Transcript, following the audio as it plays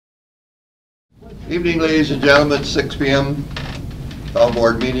Evening, ladies and gentlemen, 6 p.m. Town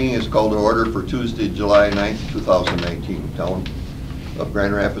Board meeting is called to order for Tuesday, July 9th, 2019. Town of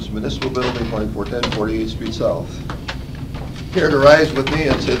Grand Rapids Municipal Building, 2410 48th Street South. Here to rise with me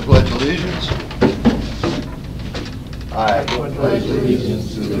and say the Pledge of Allegiance. I pledge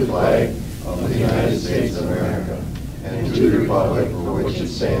allegiance to the flag of the United States of America and to the republic for which it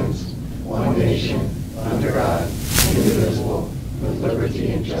stands, one nation, under God, indivisible, with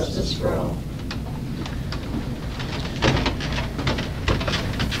liberty and justice for all.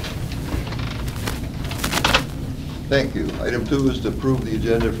 Thank you. Item 2 is to approve the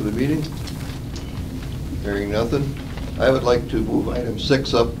agenda for the meeting. Hearing nothing, I would like to move item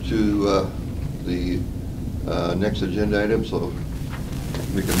 6 up to the next agenda item so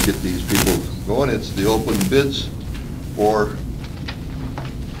we can get these people going. It's the open bids for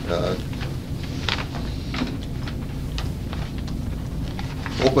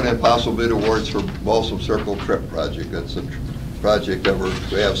open and possible bid awards for Balsam Circle Trip Project. That's a project that we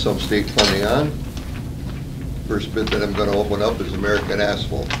have some state funding on. First bid that I'm going to open up is American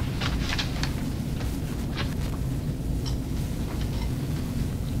Asphalt.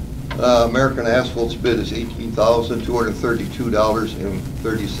 American Asphalt's bid is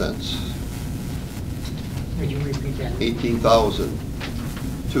 $18,232.30. Would you repeat that?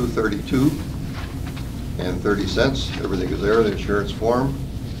 $18,232.30. Everything is there, the insurance form.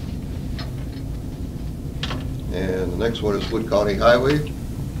 And the next one is Wood County Highway.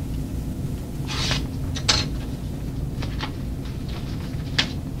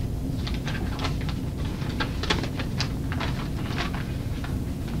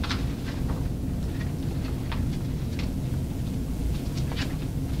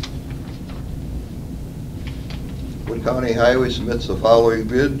 Wood County Highway submits the following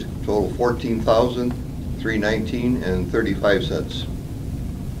bid, total $14,319.35.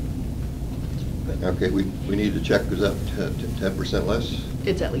 Okay, we need to check, is that 10% less?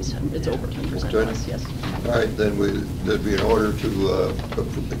 It's at least 10, it's over 10% Okay. less, yes. All right, then there'd be an order to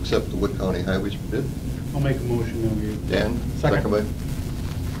accept the Wood County Highways bid. I'll make a motion that we... Dan? Second. By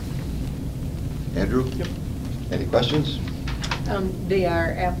Andrew? Yep. Any questions? They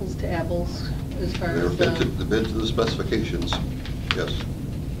are apples to apples as far They're as the bids to the specifications, yes.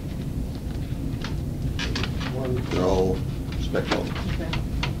 They're all spec'd out. okay.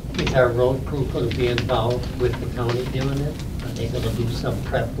 Is our road crew going to be involved with the county doing it? Are they going to do some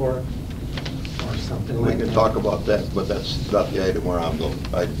prep work or something We like that? can talk about that, but that's not the item where I'm going.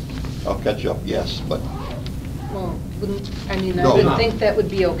 I'll catch up, yes, but Well, I No. would think that would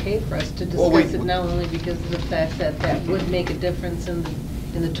be okay for us to Well, discuss it now only because of the fact that that would make a difference in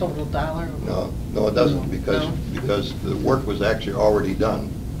the total dollar. no, it doesn't, No. because the work was actually already done.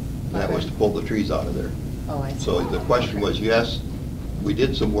 And that was to pull the trees out of there. Oh, I see. So the question was, yes, we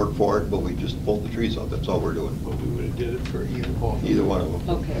did some work for it, but we just pulled the trees out. That's all we're doing. But we would have did it for Either one of them.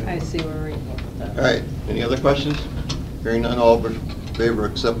 Okay, I see where we're going with that. All right, any other questions? Hearing none, all in favor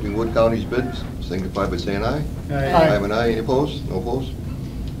of accepting Wood County's bids, signify by saying aye. Aye. I'm an aye, any opposed? No opposed?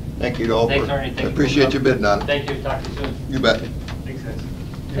 Thank you to all. Thanks, Arnie. Thank I you. appreciate your bidding on it. Thank you, talk to you soon. You bet. Thanks, guys.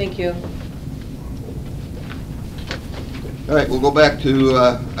 Thank you. All right, we'll go back to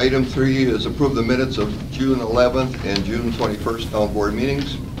item 3, is approve the minutes of June 11th and June 21st town board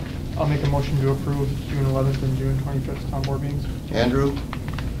meetings. I'll make a motion to approve June 11th and June 25th town board meetings. Andrew,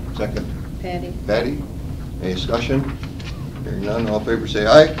 second. Patty? Patty, any discussion? Hearing none, all in favor say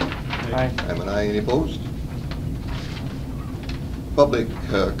aye. Aye. I'm an aye, any opposed? Public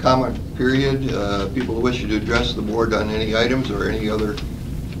comment period. People who wish to address the board on any items or any other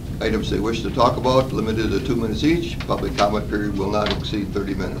items they wish to talk about, limited to 2 minutes each. Public comment period will not exceed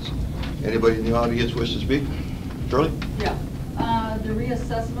 30 minutes. Anybody in the audience wish to speak? Shirley? Yeah, the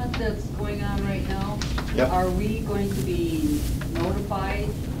reassessment that's going on right now, Yep. are we going to be notified?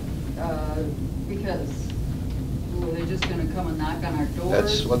 Because were they just gonna come and knock on our doors?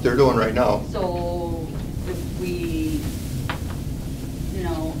 That's what they're doing right now. So if we,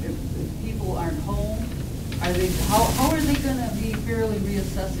 if people aren't home, are they, how are they gonna be fairly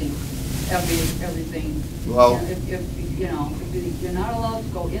reassessing everything? Well- And if you're not allowed to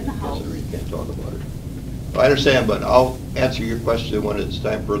go in the house. You can't talk about it. I understand, but I'll answer your question when it's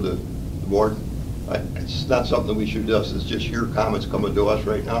time for the board. It's not something we should discuss, it's just your comments coming to us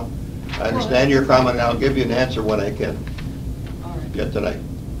right now. I understand your comment, and I'll give you an answer when I can All right. get tonight.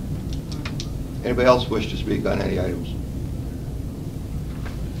 Anybody else wish to speak on any items?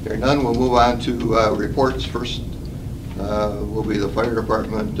 Hearing none, we'll move on to reports. First will be the fire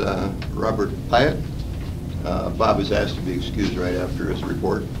department, Robert Pyatt. Bob is asked to be excused right after his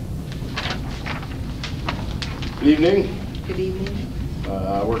report. Good evening. Good evening.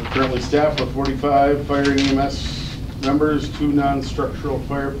 We're currently staffed with 45 fire and EMS members, 2 non-structural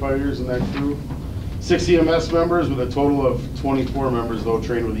firefighters in that crew, 6 EMS members with a total of 24 members, though,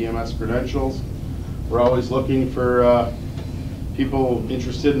 trained with EMS credentials. We're always looking for people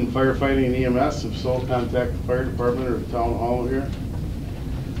interested in firefighting and EMS. If so, contact the fire department or the town hall here.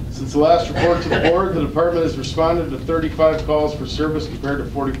 Since the last report to the board, the department has responded to 35 calls for service compared to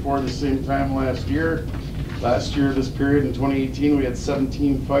 44 the same time last year. Last year, this period in 2018, we had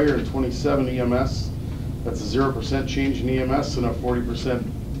 17 fire and 27 EMS. That's a 0% change in EMS and a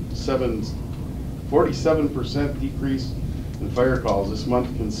 47% decrease in fire calls. This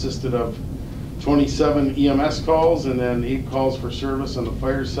month consisted of 27 EMS calls and then 8 calls for service on the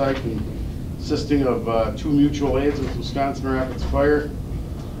fire side, consisting of 2 mutual aids with Wisconsin Rapids Fire,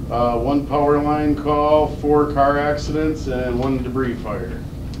 1 power line call, 4 car accidents, and 1 debris fire.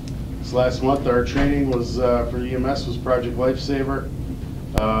 This last month, our training was for EMS was Project Lifesaver.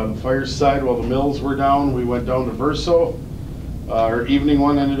 The fire side, while the mills were down, we went down to Verso. Our evening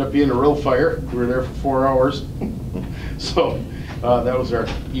one ended up being a real fire. We were there for 4 hours. So that was our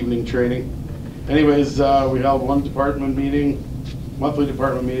evening training. Anyways, we held 1 department meeting, monthly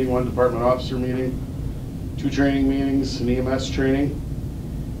department meeting, 1 department officer meeting, 2 training meetings, an EMS training,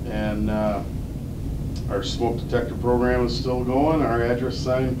 and our smoke detector program is still going. Our address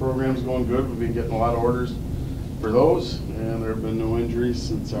sign program is going good. We've been getting a lot of orders for those, and there have been no injuries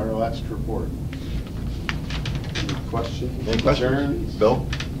since our last report. Any questions? Any questions? Concerns? Bill?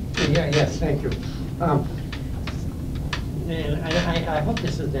 Yes, thank you. And I hope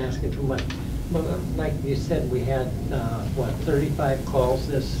this isn't asking too much, but like you said, we had, 35 calls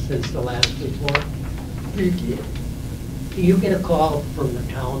since the last report. Do you get a call from the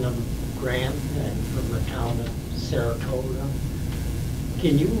town of Grant and from the town of Saratoga?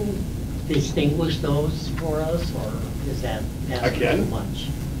 Can you distinguish those for us, or is that asking too much?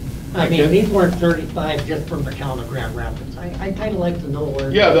 I mean, these weren't 35 just from the town of Grand Rapids. I kind of like to know where.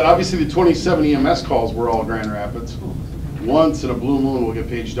 Yeah, obviously the 27 EMS calls were all Grand Rapids. Once in a blue moon, we'll get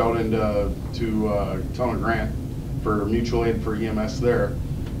paged out into town of Grant for mutual aid for EMS there.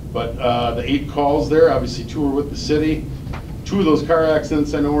 But the 8 calls there, obviously 2 were with the city. 2 of those car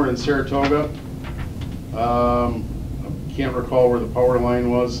accidents I know were in Saratoga. I can't recall where the power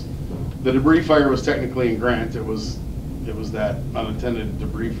line was. The debris fire was technically in Grant. It was that unattended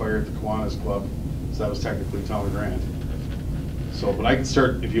debris fire at the Kiwanis Club, so that was technically town of Grant. So, but I can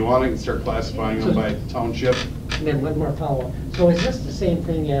start, if you want, I can start classifying them by township. And then one more follow-up. So is this the same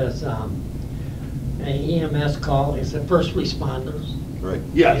thing as an EMS call? Is it first responders? Right.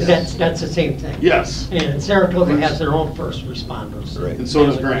 Yes. That's the same thing? Yes. And Saratoga has their own first responders. Right. And so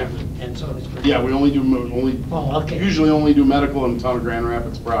does Grant. And so does Grant. Yeah, we only do Okay. usually only do medical in the town of Grand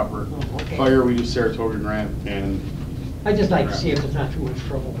Rapids proper. Oh, okay. Fire, we do Saratoga, Grant, and I just like to see if it's not too much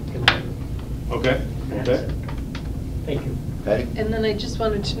trouble. okay. That's Okay. it. Thank you. Patty? And then I just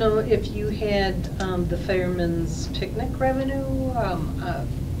wanted to know if you had the fireman's picnic revenue.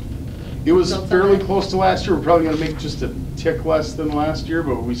 It was Built on fairly that? close to last year. We're probably gonna make just a tick less than last year,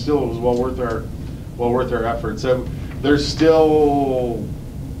 but it was well worth our efforts. There's still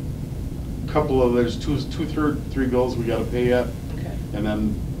a couple of, there's 3 bills we gotta pay yet. Okay. And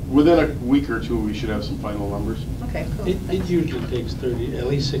then within a week or 2, we should have some final numbers. Okay, cool. It usually takes at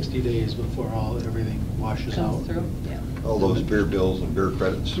least 60 days before everything washes out. Comes through, yeah. All those beer bills and beer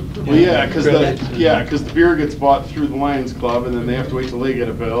credits. Well, yeah, because Credits. the beer gets bought through the Lions Club, and then they have to wait till they get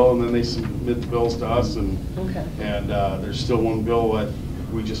a bill, and then they submit the bills to us, and Okay. there's still one bill that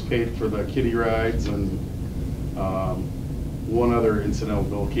we just paid for the kiddie rides, and one other incidental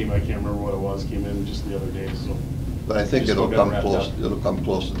bill came, I can't remember what it was, came in just the other day, so. But I think Just it'll still come got close, wrapped up. it'll come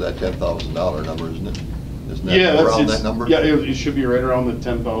close to that $10,000 number, isn't it? Isn't Yeah, that around that number? Yeah, it should be right around the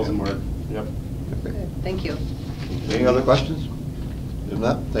 10,000 mark, yep. Okay. Good, thank you. Any other questions? If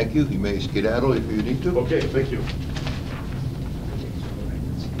not, thank you. You may skedaddle if you need to. Okay, thank you.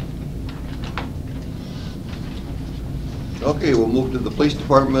 Okay, we'll move to the police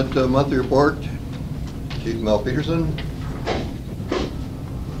department monthly report. Chief Mel Peterson.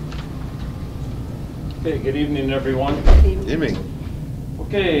 Okay, good evening, everyone. Evening.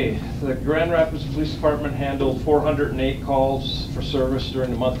 Okay, the Grand Rapids Police Department handled 408 calls for service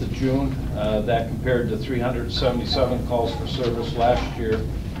during the month of June. That compared to 377 calls for service last year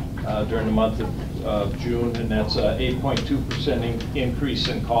during the month of June, and that's a 8.2% increase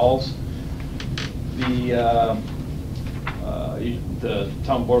in calls. The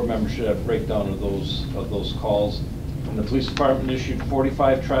town board members should have a breakdown of those calls. And the police department issued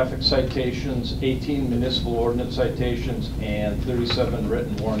 45 traffic citations, 18 municipal ordinance citations, and 37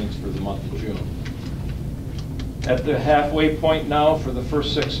 written warnings for the month of June. At the halfway point now, for the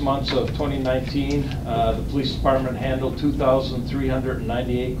first 6 months of 2019, the police department handled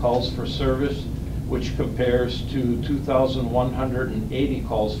 2,398 calls for service, which compares to 2,180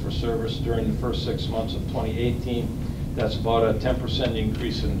 calls for service during the first 6 months of 2018. That's about a 10%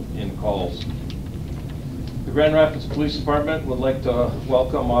 increase in calls. The Grand Rapids Police Department would like to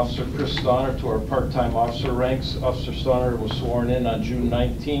welcome Officer Chris Stoner to our part-time officer ranks. Officer Stoner was sworn in on June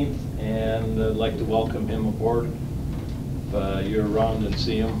 19th, and I'd like to welcome him aboard. If you're around and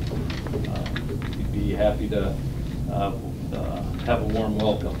see him, we'd be happy to have a warm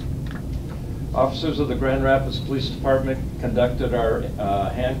welcome. Officers of the Grand Rapids Police Department conducted our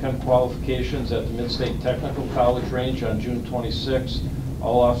handgun qualifications at the Mid-State Technical College range on June 26th.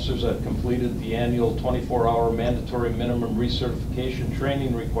 All officers have completed the annual 24-hour mandatory minimum recertification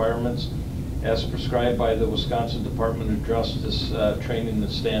training requirements as prescribed by the Wisconsin Department of Justice Training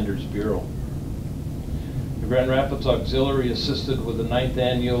and Standards Bureau. The Grand Rapids Auxiliary assisted with the 9th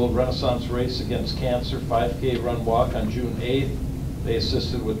annual Renaissance Race Against Cancer 5K Run Walk on June 8th. They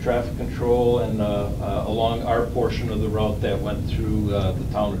assisted with traffic control and along our portion of the route that went through the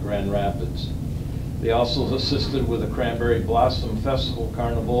town of Grand Rapids. They also assisted with the Cranberry Blossom Festival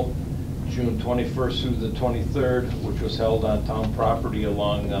Carnival, June 21st through the 23rd, which was held on town property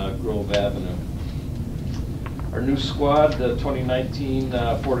along Grove Avenue. Our new squad, the 2019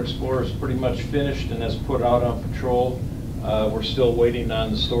 Ford Explorer, is pretty much finished and has put out on patrol. We're still waiting on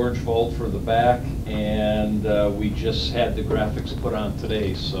the storage vault for the back, and we just had the graphics put on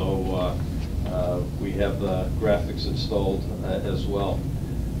today, so we have the graphics installed as well.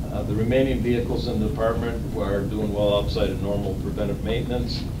 The remaining vehicles in the department are doing well outside of normal preventive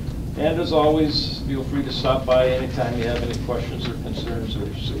maintenance. And as always, feel free to stop by anytime you have any questions or concerns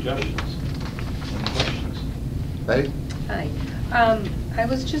or suggestions. Any questions? Patty? Hi. I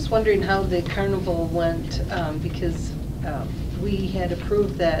was just wondering how the carnival went, because we had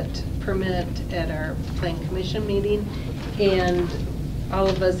approved that permit at our plan commission meeting, and all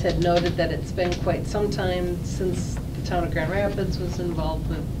of us had noted that it's been quite some time since the town of Grand Rapids was involved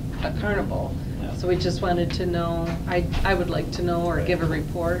with a carnival. Yeah. So we just wanted to know, I would like to know or give a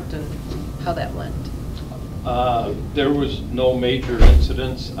report and how that went. There was no major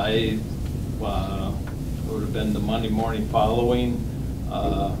incidents. It would have been the Monday morning following.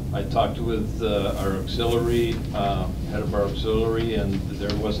 I talked with our auxiliary, head of our auxiliary, and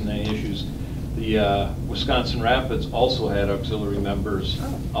there wasn't any issues. The Wisconsin Rapids also had auxiliary members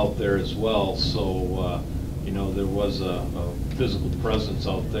out there as well, so you know, there was a physical presence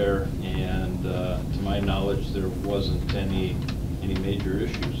out there, and to my knowledge, there wasn't any major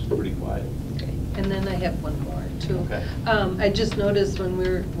issues. Pretty quiet. Okay. And then I have one more too. Okay. I just noticed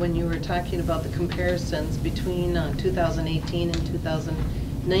when you were talking about the comparisons between 2018 and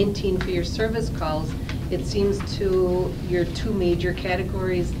 2019 for your service calls, it seems to your two major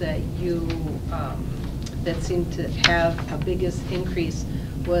categories that you that seem to have a biggest increase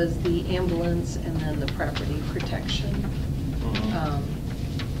was the ambulance and then the property protection. Mm-hmm.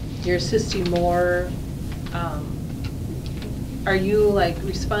 You're assisting more. Are you like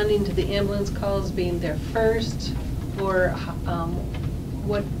responding to the ambulance calls, being there first, or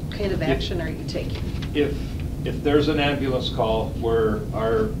what kind of action are you taking? If there's an ambulance call where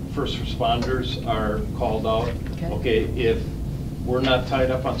our first responders are called out, okay, if we're not tied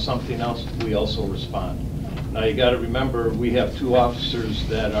up on something else, we also respond. Now you got to remember, we have two officers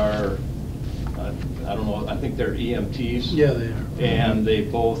that are, I don't know, I think they're EMTs. Yeah, they are. And they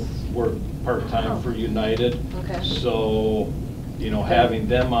both work part-time for United. Okay. So, you know, having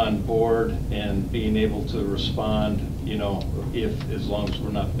them on board and being able to respond, you know, as long as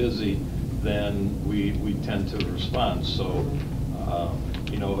we're not busy, then we tend to respond. So,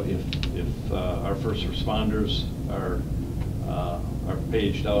 you know, if our first responders are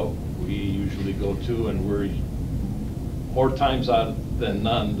paged out, we usually go to, and we're more times out than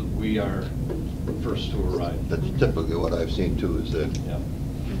none, we are first to arrive. That's typically what I've seen too, is that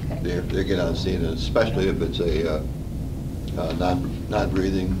they get on scene, and especially if it's a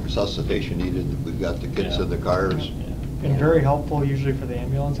non-breathing resuscitation needed. We've got the kids in the cars. And very helpful usually for the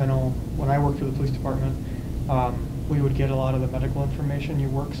ambulance. I know when I worked for the police department, we would get a lot of the medical information. You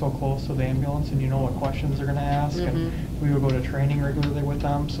work so close to the ambulance and you know what questions they're gonna ask. And we would go to training regularly with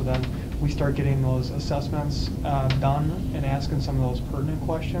them, so then we start getting those assessments done and asking some of those pertinent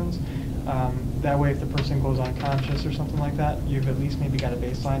questions. That way if the person goes unconscious or something like that, you've at least maybe got a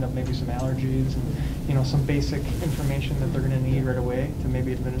baseline of maybe some allergies and, you know, some basic information that they're gonna need right away to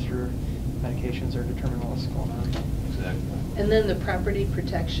maybe administer medications or determine what's going on. Exactly. And then the property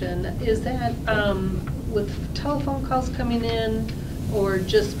protection, is that with telephone calls coming in, Or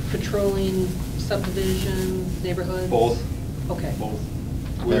just patrolling subdivisions, neighborhoods? Both. Okay. Both.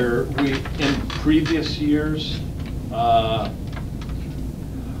 In previous years,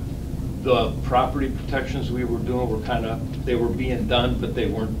 the property protections we were doing were they were being done, but they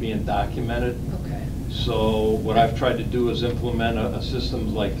weren't being documented. Okay. So what I've tried to do is implement a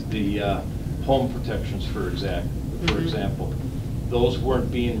system like the home protections, for example. Those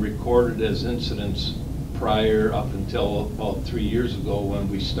weren't being recorded as incidents prior up until about 3 years ago when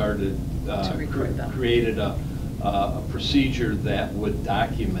we started, To record them. created a procedure that would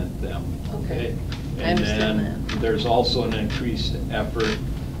document them. Okay. I And understand then that. there's also an increased effort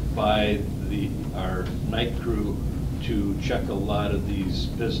by our night crew to check a lot of these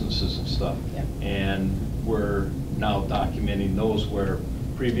businesses and stuff. Yep. And we're now documenting those where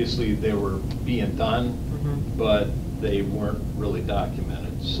previously they were being done, but they weren't really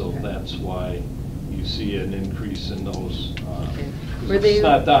documented. So Okay. that's why you see an increase in those. Okay. 'Cause Were if they- it's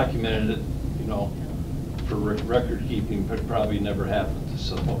not documented, for record keeping, but probably never happened.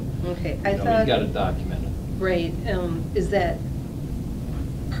 So, Okay, you I know, thought. you gotta document it. Right, is that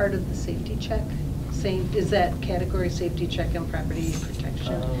part of the safety check? Is that category safety check and property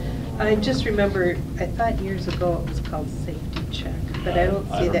protection? I just remember, I thought years ago it was called safety check, but I don't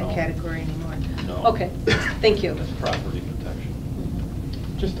I see don't that know. category anymore. No. Okay, thank you. That's property protection.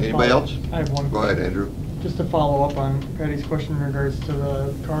 Just to Anybody follow- else? I have one. Go ahead, Andrew. Just to follow up on Patty's question in regards to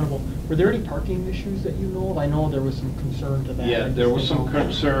the carnival, were there any parking issues that you know of? I know there was some concern to that. Yeah, there were some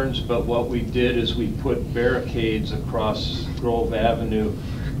concerns, but what we did is we put barricades across Grove Avenue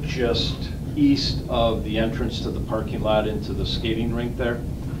just east of the entrance to the parking lot into the skating rink there.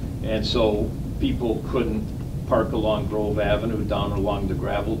 And so people couldn't park along Grove Avenue down along the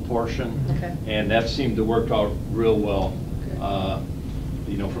gravel portion. Okay. And that seemed to work out real well. Good.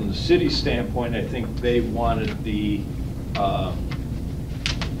 From the city standpoint, I think they wanted the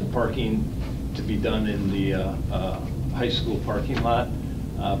parking to be done in the high school parking lot.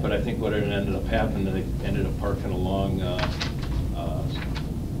 But I think what ended up happening, they ended up parking along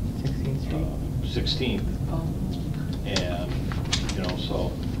 16th Street. 16th. Oh. And,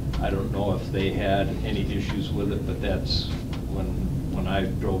 so I don't know if they had any issues with it, but that's, when I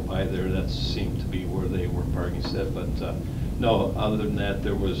drove by there, that seemed to be where they were parking set. But no, other than that,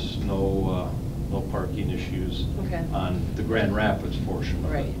 there was no parking issues Okay. on the Grand Rapids portion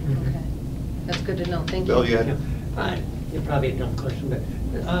of it. Right, okay. That's good to know, thank you. Bill, you had? You're probably a dumb question, but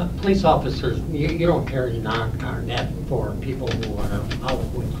police officers, you don't carry net for people who are out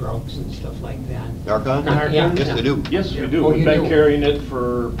with drugs and stuff like that. Narcon? Yeah. Yes, they do. Yes, we do. Oh, We've you been do? carrying it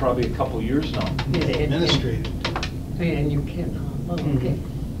for probably a couple years now. Administrative. And you can, okay.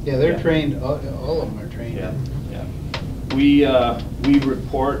 Yeah, they're Yeah. trained, all of them are trained. Yeah, yeah. We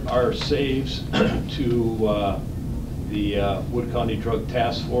report our saves to the Wood County Drug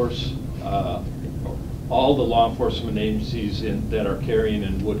Task Force. All the law enforcement agencies that are carrying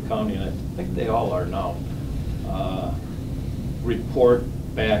in Wood County, and I think they all are now, report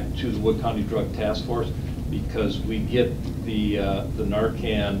back to the Wood County Drug Task Force because we get the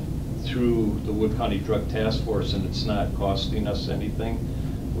Narcan through the Wood County Drug Task Force and it's not costing us anything,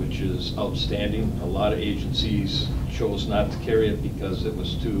 which is outstanding. A lot of agencies chose not to carry it because it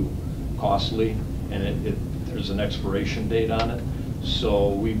was too costly and there's an expiration date on it. So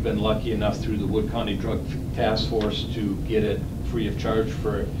we've been lucky enough through the Wood County Drug Task Force to get it free of charge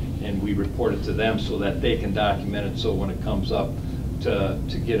and we report it to them so that they can document it. So when it comes up to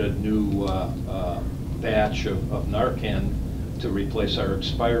get a new batch of Narcan to replace our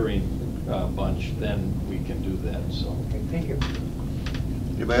expiring bunch, then we can do that, so. Okay, thank you.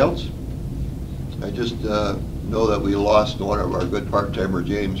 Anybody else? I just know that we lost one of our good part-timer,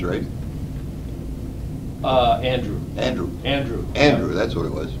 James, right? Andrew. Andrew. Andrew. Andrew, that's what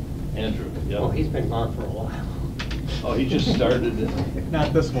it was. Andrew, yeah. Well, he's been gone for a while. Oh, he just started it.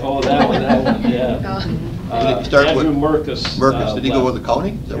 Not this one. Oh, that one, yeah. Did he start with- Andrew Merkus. Merkus, did he go with the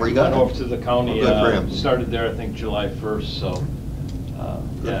county? Is that where he got Went it? over to the county. Well, good for him. Started there, I think, July 1st, so,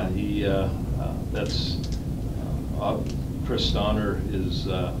 yeah, he, that's, Chris Donner is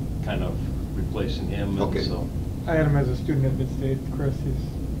kind of replacing him, and Okay. so, I had him as a student at Mid-State. Chris,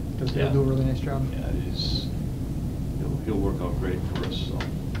 he'll Yeah. do a really nice job. yeah, he'll work out great for us, so,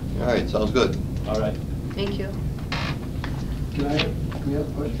 All right, sounds good. all right. Thank you. Can I have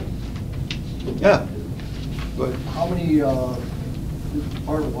a question? Yeah. Go ahead. How many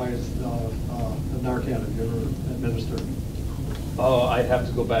department-wise the Narcan have you ever administered? Oh, I'd have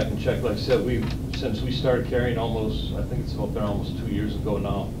to go back and check. Like I said, since we started carrying almost, I think it's been almost 2 years ago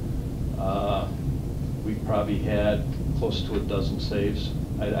now, we probably had close to a dozen saves.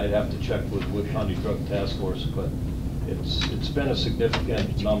 I'd have to check with Wood County Drug Task Force, but it's been a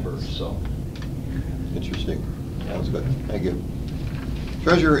significant number, so. Interesting. Sounds good. Thank you.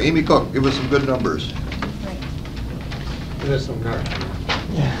 Treasurer Amy Cook, give us some good numbers. Give us some nerve.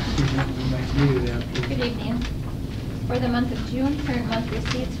 Good evening. For the month of June, current month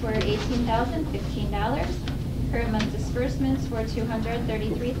receipts were $18,015. Current month disbursements were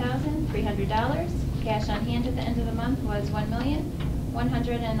 $233,300. Cash on hand at the end of the month was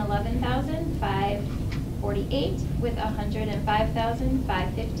 $1,111,548, with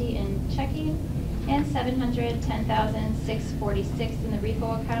 $105,550 in checking and $710,646 in the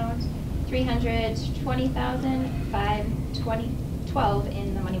repo account, $320,512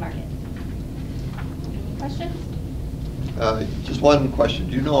 in the money market. Any questions? Just one question.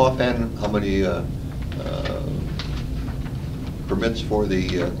 Do you know offhand how many permits for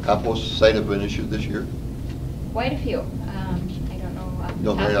the compost site have been issued this year? Quite a few. I don't know off the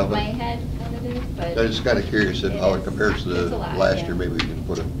Don't top right of off my it? head what it is, but. I'm just kind of curious at how it compares to It's the a lot, last yeah. year. Maybe we can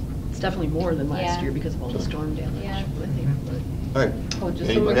put it. It's definitely more than last Yeah. year because of all the storm damage, Yeah. I think. but- All right. Oh, just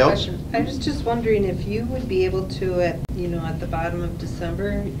one more Anybody else? question. I was just wondering if you would be able to, at the bottom of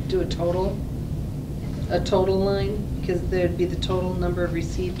December, do a total line? Because there'd be the total number of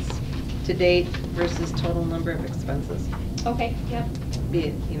receipts to date versus total number of expenses. Okay, yep. Be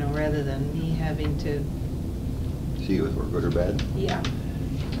it, rather than me having to, See if we're good or bad. yeah.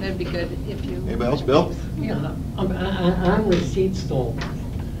 That'd be good if you. Anybody else? Bill? Yeah, on receipts though,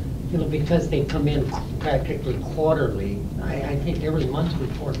 because they come in practically quarterly, I think every month's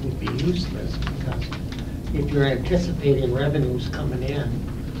report would be useless, because if you're anticipating revenues coming in.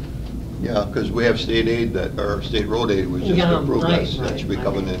 Yeah, because we have state aid or state road aid was just Yeah, approved. right, That should be right.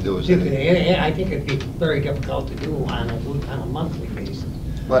 coming in to us. I think it'd be very difficult to do on a monthly basis.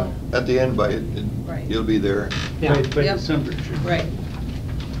 But at the end, Right. you'll be there. Yeah. By Yep. December, sure. Right.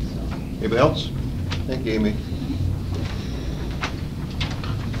 Anybody else? Thank you, Amy.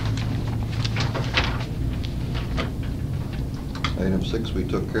 Item 6 we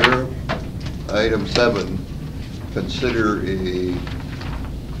took care of. Item 7, consider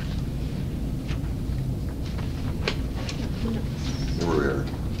where we are.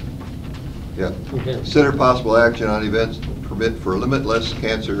 Yeah. Okay. Consider possible action on events permit for Limitless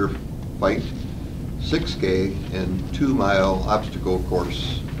Cancer Fight 6K and 2-mile obstacle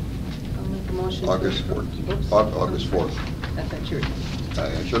course, I'll make a motion. to August approve. 4th. Oops. August 4th. I thought you were.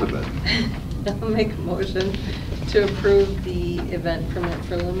 I should have been. I'll make a motion to approve the event permit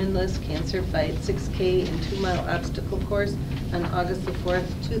for Limitless Cancer Fight 6K and 2-mile obstacle course on August the 4th,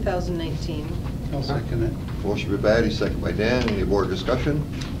 2019. I'll second it. Motion by Patty, second by Dan. Any more discussion?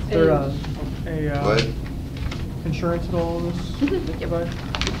 Is there Go ahead. insurance at all in this? Yeah, But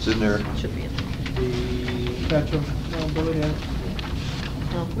It's in there. Should be in there. The, Batch of liability, yeah.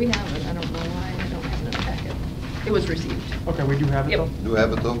 No, we have it, I don't know why, I don't have it in the packet. It was received. Okay, we do have it Yep. though? Do we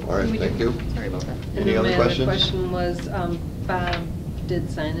have it though? All right, We thank do. you. Sorry about that. And Any then other my questions? question was, Bob did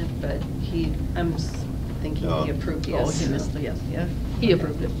sign it, but I'm thinking No. he approved, Oh, yes. he missed the yes, yeah. He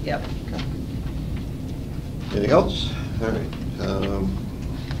approved it. Yep. Anything else? All right.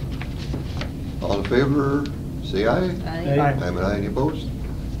 All in favor, say aye. Aye. I'm an aye, any opposed?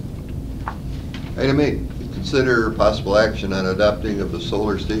 Item 8, consider possible action on adopting of the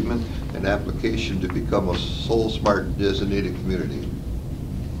solar statement and application to become a Soul Smart designated community.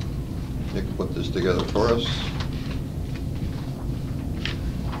 Nick put this together for us.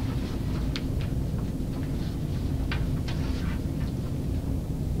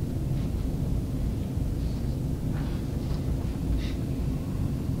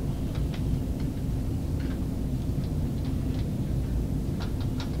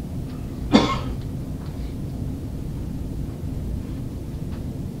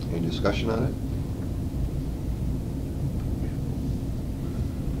 Any discussion on it?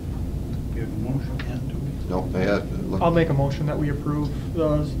 we have a motion, can't do we? No, not yet. Look. I'll make a motion that we approve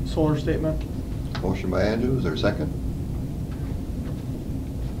the solar statement. Motion by Andrew, is there a second?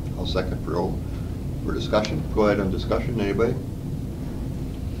 I'll second for discussion. Go ahead on discussion, anybody?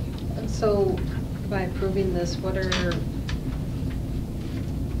 And so by approving this, what are,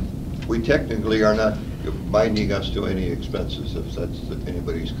 We technically are not binding us to any expenses, if that's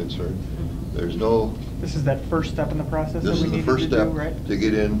anybody's concern. There's no, This is that first step in the process that this we is the needed first to do, step right? to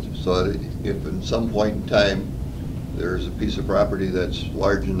get in, so that if in some point in time, there's a piece of property that's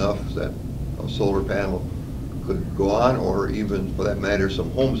large enough that a solar panel could go on, or even, for that matter,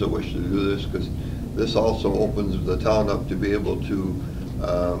 some homes that wish to do this, because this also opens the town up to be able to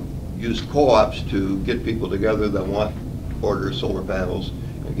use co-ops to get people together that want to order solar panels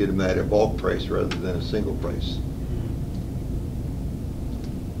and get them at a bulk price rather than a single price.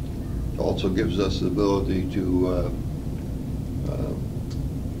 Also gives us the ability to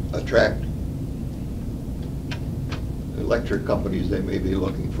attract electric companies that may be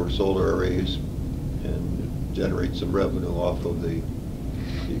looking for solar arrays and generate some revenue off of the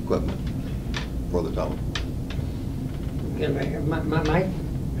equipment for the town. Go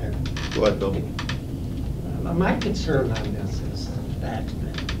ahead, Bill. My concern on this is that,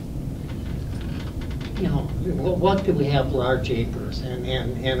 you know, what do we have large acres?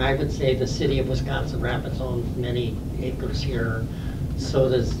 And I would say the city of Wisconsin Rapids owns many acres here. So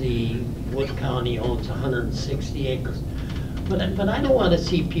does the Wood County owns 160 acres. But I don't want to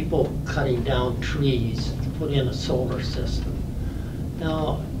see people cutting down trees to put in a solar system.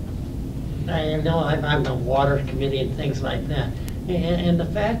 Now, I know I'm on the water committee and things like that. And the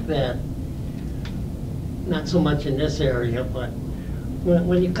fact that, not so much in this area, but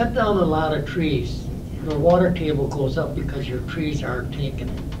when you cut down a lot of trees, the water table goes up because your trees aren't taking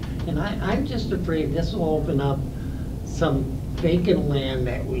it. And I'm just afraid this will open up some vacant land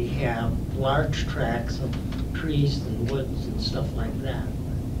that we have, large tracts of trees and woods and stuff like that.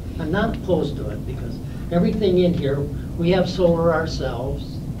 I'm not opposed to it because everything in here, we have solar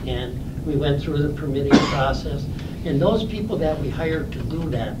ourselves and we went through the permitting process. And those people that we hired to do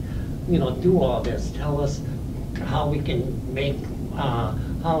that, you know, do all this, tell us how we can make,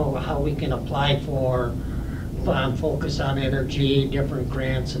 how we can apply for focus on energy, different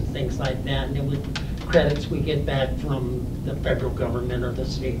grants and things like that. And then with credits we get back from the federal government or the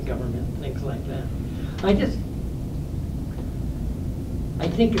state government, things like that. I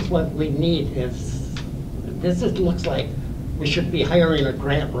think it's what we need is, looks like we should be hiring a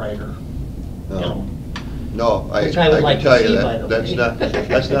grant writer. You know. No, I Which I would like can tell to you see, by the that's way.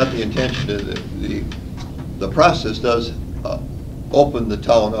 not the intention. The process does open the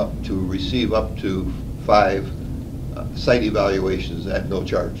town up to receive up to 5 site evaluations at no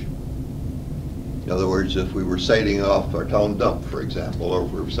charge. In other words, if we were siting off our town dump, for example, or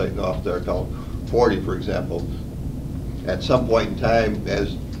if we were siting off our town 40, for example, at some point in time,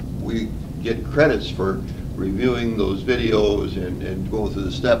 as we get credits for reviewing those videos and going through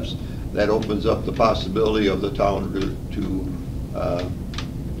the steps, that opens up the possibility of the town to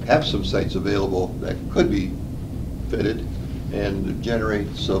have some sites available that could be fitted and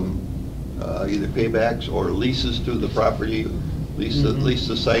generate some either paybacks or leases to the property, lease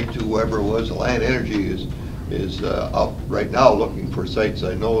the site to whoever it was. Alliant Energy is out right now looking for sites.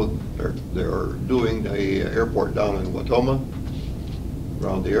 I know they're doing a airport down in Watoma,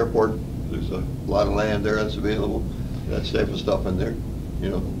 around the airport. There's a lot of land there that's available, that type of stuff in there, you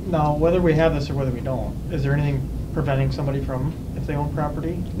know. Now, whether we have this or whether we don't, is there anything preventing somebody from, if they own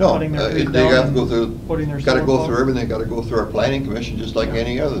property, No, cutting their trees they down have to go and through, putting their gotta solar go farm? through everything, gotta go through our planning commission just like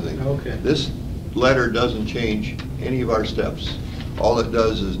any other thing. Okay. This letter doesn't change any of our steps. All it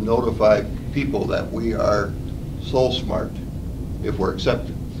does is notify people that we are Soul Smart if we're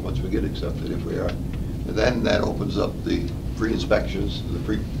accepted, once we get accepted, if we are. And then that opens up the free inspections, the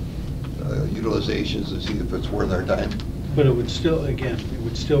free utilizations to see if it's worth our time. But it would still, again, it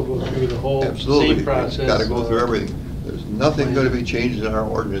would still go through the whole Absolutely. same process. Got to go through everything. There's nothing going to be changed in our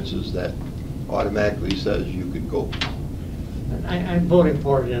ordinances that automatically says you could go. I'm voting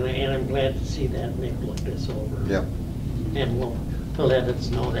for it, and I'm glad to see that Nick looked this over. Yep. And we'll let us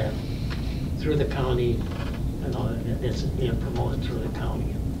know that through the county, you know, that this is being promoted through the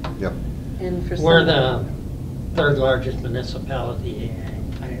county. Yep. And for We're some, the 3rd largest municipality, and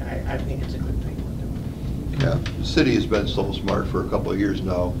I think it's a good thing we're doing. Yeah. The city has been Soul Smart for a couple of years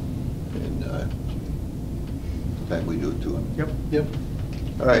now, and time we do it to them. Yep. Yep.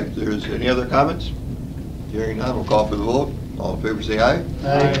 All right, if there's any other comments? Hearing none, we'll call for the vote. All in favor, say aye.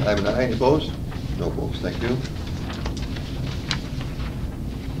 Aye. I have an aye. Any opposed? No opposed. Thank you.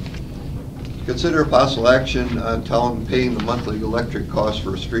 Consider possible action on town paying the monthly electric cost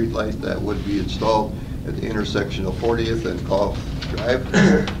for a street light that would be installed at the intersection of 40th and Cough Drive.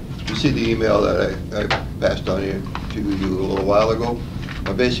 You see the email that I passed on to you a little while ago.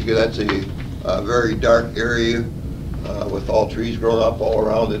 Basically, that's a very dark area with all trees growing up all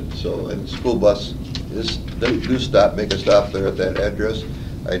around it. So, and school bus, they do make a stop there at that address.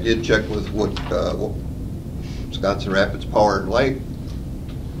 I did check with Wisconsin Rapids Power and Light,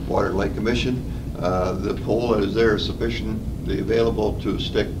 Water and Light Commission. The pole that is there is sufficiently available to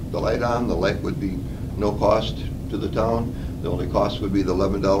stick the light on. The light would be no cost to the town. The only cost would be the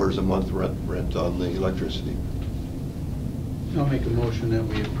 $11 a month rent on the electricity. I'll make a motion that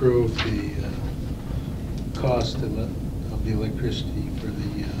we approve the cost of the electricity for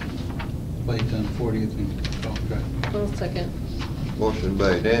the light on 40th and Gulf Drive. well, second. Motion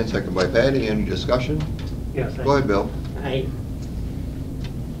by Dan, second by Patty. Any discussion? Yes. Go ahead, Bill.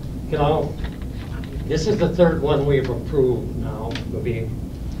 You know, This is the third one we've approved now, we've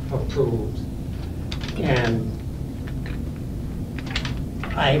approved. And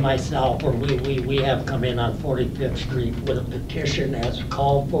I myself, or we have come in on 45th Street with a petition as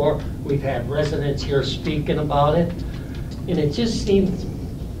called for. We've had residents here speaking about it. And it just seems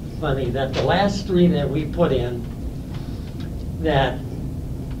funny that the last three that we put in, that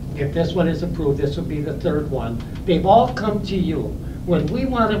if this one is approved, this will be the third one. They've all come to you. When we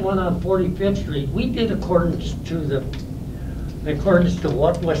wanted one on 45th Street, we did accordance to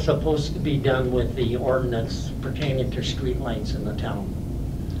what was supposed to be done with the ordinance pertaining to streetlights in the town.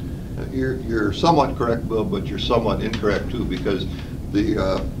 You're somewhat correct, Bill, but you're somewhat incorrect too, because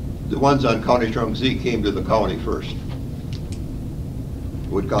the ones on County Trunk Z came to the county first.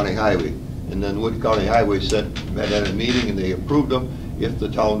 Wood County Highway. And then Wood County Highway met at a meeting and they approved them if the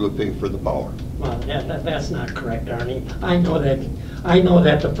town would pay for the power. Well, that's not correct, Arnie. I know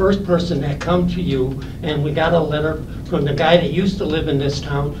that the first person that come to you, and we got a letter from the guy that used to live in this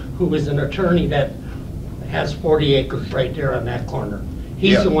town, who was an attorney that has 40 acres right there on that corner.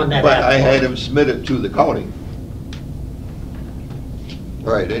 He's Yeah, the one that but I had had him submit it to the county.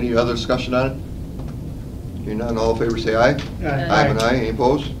 All right, any other discussion on it? Hearing none, all in favor say aye. Aye and aye, any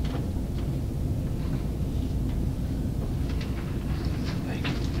opposed?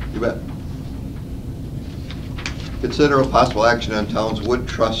 You bet. Consider a possible action on town's Wood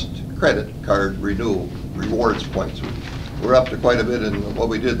Trust credit card renewal rewards points. We're up to quite a bit, and what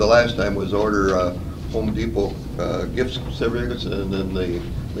we did the last time was order Home Depot gift certificates, and then the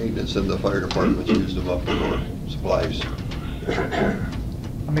maintenance and the fire departments used them up for supplies.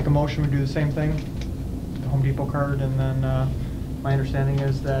 I'll make a motion, we do the same thing, the Home Depot card, and then my understanding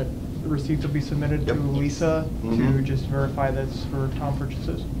is that the receipts will be submitted to Yep. Lisa to Mhm. just verify that's for town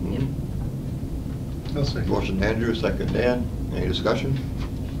purchases. I'll second. Motion Andrew, second Dan. Any discussion?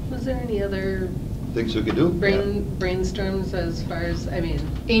 Was there any other Things we could do? brainstorms as far as, I mean,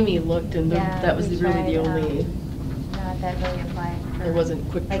 Amy looked and Yeah, that was we really the tried, only, Not that really applied. for, there wasn't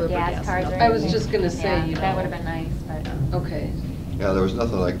Quick like, Trip or gas gas. cards or nothing. I was anything. just gonna say, Yeah, you that know. would have been nice, but. okay. Yeah, there was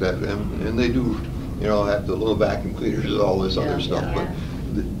nothing like that, and they do, you know, have the little vacuum cleaners and all this Yeah, other stuff, yeah. but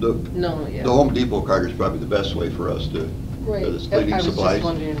the No, yeah. Home Depot card is probably the best way for us to, Right. for this cleaning I was supplies. just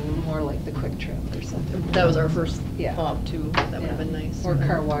wondering more like the Quick Trip or something. That was our first Yeah. thought too, that would have been nice. Or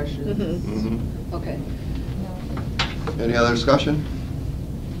car washes. Mhm. Mhm. Okay. No. Any other discussion?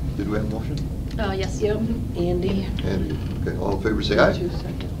 Did we have a motion? Yes. Yep, Andy. And, okay, all in favor say aye. 2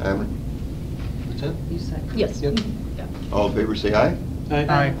 seconds. Aye. What's that? You second. Yes. Yep. Yeah. All in favor say aye. Aye.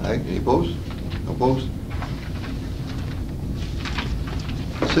 Aye, any opposed? No opposed?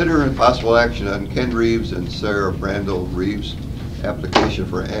 Consider and possible action on Ken Reeves and Sarah Brandel Reeves' application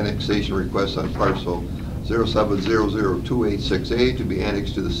for annexation request on parcel 07002868 to be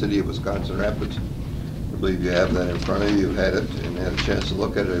annexed to the city of Wisconsin Rapids. I believe you have that in front of you. You've had it and had a chance to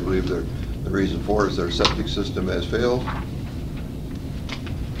look at it. I believe the reason for it is their septic system has failed.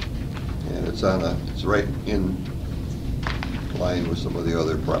 And it's right in line with some of the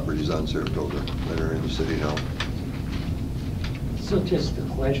other properties on Saratoga that are in the city now. So just a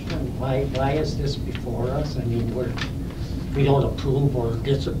question, why is this before us? I mean, we don't approve or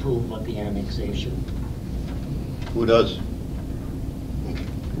disapprove of the annexation. Who does?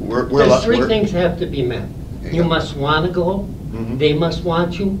 There's three things have to be met. You Yeah. must want to go, Mhm. they must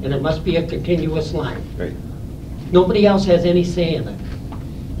want you, and it must be a continuous line. Right. Nobody else has any say in it.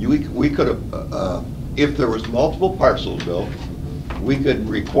 We could have, if there was multiple parcels, Bill, we could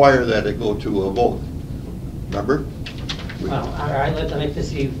require that it go to a vote. Remember? Well, I'd like to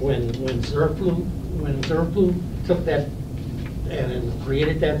see when Zerflu took that and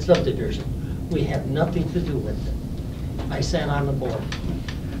created that subdivision, we had nothing to do with it. I sat on the board.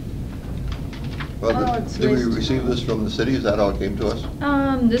 Well, Oh, it's did we nice to receive know. this from the city? Is that how it came to us?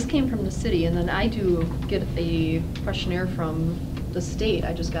 This came from the city, and then I do get a questionnaire from the state.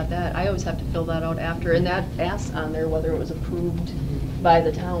 I just got that. I always have to fill that out after, and that asks on there whether it was approved by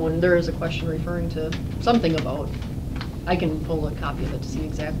the town. There is a question referring to something about, I can pull a copy of it to see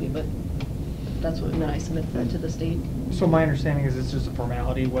exactly, but that's what, and then I submit that to the state. So my understanding is it's just a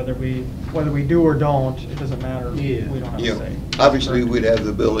formality, whether we do or don't, it doesn't matter. Yeah. We don't have Yeah. to say. Obviously, we'd have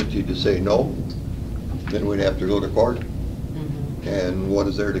the ability to say no, then we'd have to go to court. Mm-hmm. And what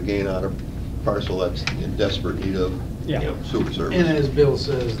is there to gain on a parcel that's in desperate need of Yeah. sewer service? And as Bill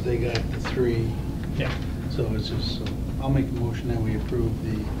says, they got the three, Yeah. so it's just, so I'll make a motion that we approve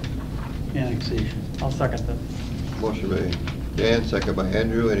the annexation. I'll second that. Motion by Dan, second by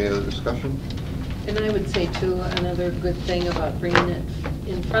Andrew. Any other discussion? And I would say too, another good thing about bringing it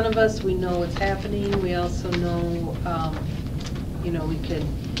in front of us, we know what's happening. We also know, you know, we could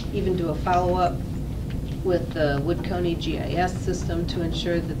even do a follow-up with the Wood County GIS system to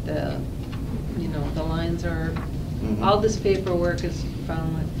ensure that the lines are, all this paperwork is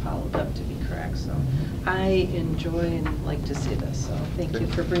followed up to be correct, so I enjoy and like to see this, so thank you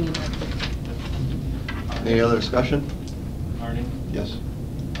for bringing that. Any other discussion? Arnie? Yes.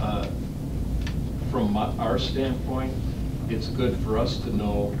 From our standpoint, it's good for us to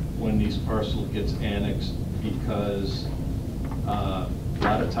know when these parcel gets annexed, because a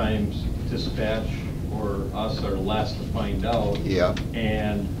lot of times dispatch or us are last to find out. Yeah.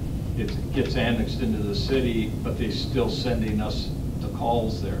 And it gets annexed into the city, but they're still sending us the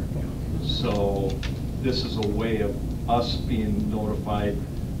calls there. So this is a way of us being notified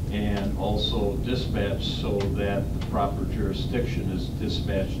and also dispatched so that the proper jurisdiction is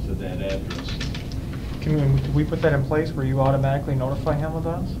dispatched to that address. Can we put that in place where you automatically notify him of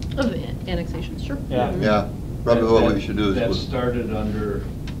that? Of annexations, sure. Yeah. Yeah, probably what we should do is. That started under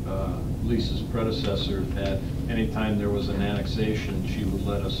Lisa's predecessor, that anytime there was an annexation, she would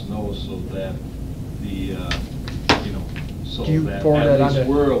let us know so that so Do you that forward at that least on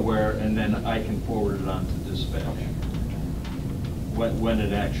to- we're aware, and then I can forward it on to dispatch.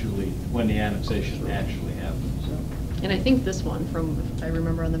 When the annexation actually happens. And I think this one, from, if I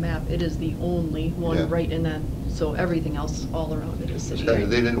remember on the map, it is the only Yeah. one right in that, so everything else all around it is city. They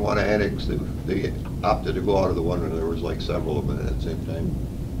didn't want to annex, they opted to go out of the one, and there was like several of them at the same time.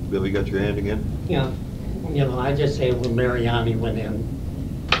 Bill, you got your hand again? Yeah, I just say when Mariani went in,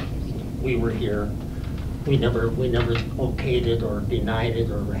 we were here. We never okayed it or denied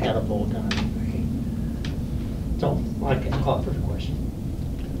it or had a vote on it. So I can call for the question.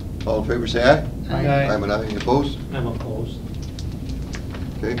 All in favor, say aye. Aye. I'm an aye. Any opposed? I'm opposed.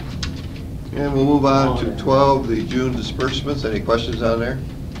 Okay. And we'll move on to 12, the June disbursements. Any questions on there?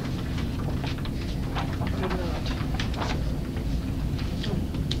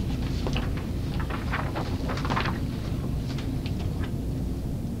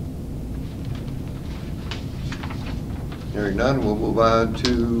 Hearing none, we'll move on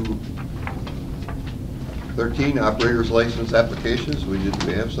to 13, operator's license applications. We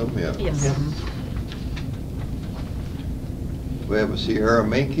have some? Yeah. Yes. We have a Sierra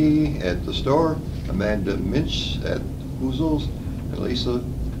Mankey at the store, Amanda Minch at Hoozles, and Lisa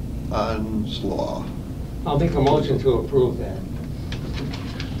Onslaw. I'll make a motion to approve that.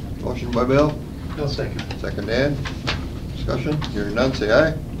 Motion by Bill, No second. second Dan. Discussion, hearing none, say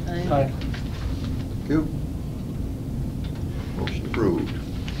aye. Aye. Thank you. Motion approved.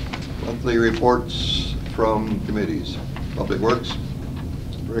 Monthly reports from committees. Public Works,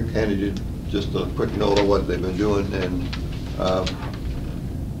 Rick handed you just a quick note of what they've been doing, and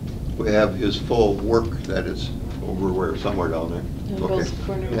we have his full work that is over somewhere down there. In Okay. both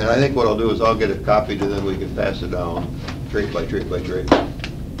corners. And I think what I'll do is I'll get it copied, and then we can pass it down, trait by trait by trait.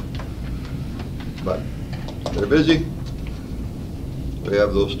 But they're busy. We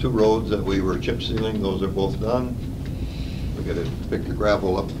have those 2 roads that we were chip sealing, those are both done. We gotta pick the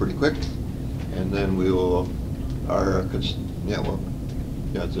gravel up pretty quick, and then we will,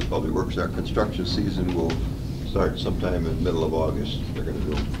 it's a Public Works, our construction season will start sometime in the middle of August. They're gonna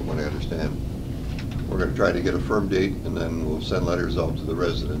do, from what I understand. We're gonna try to get a firm date, and then we'll send letters out to the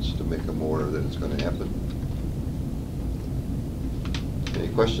residents to make them aware that it's gonna happen. Any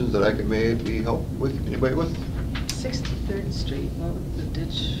questions that I can maybe help with, anybody with? 63rd Street, what was the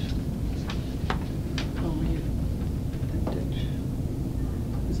ditch? Oh, here, the ditch.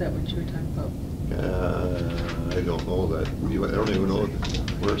 Is that what you were talking about? I don't know that, I don't even know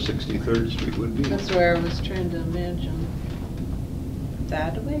where 63rd Street would be. That's where I was trying to imagine.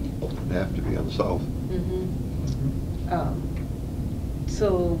 That way? It'd have to be on the south.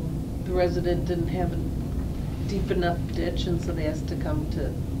 So the resident didn't have a deep enough ditch, and so they asked to come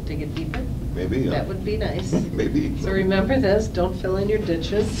to dig it deeper? Maybe, yeah. That would be nice. Maybe. So remember this, don't fill in your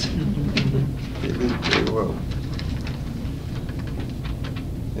ditches. Maybe, very well.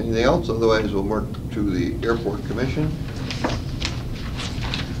 Anything else? Otherwise, we'll work to the Airport Commission.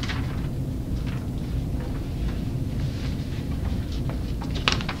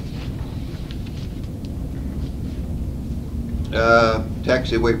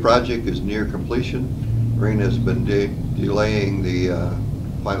 Taxiway project is near completion. Rain has been delaying the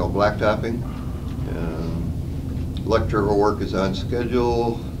final blacktopping. Electrical work is on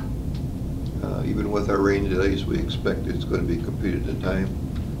schedule. Even with our rain delays, we expect it's going to be completed in time.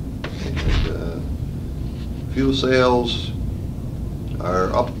 And, fuel sales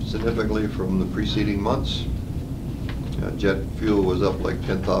are up significantly from the preceding months. Jet fuel was up like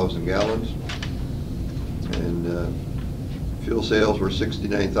 10,000 gallons. And fuel sales were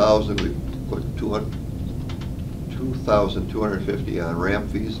 69,000. We put 2,250 on ramp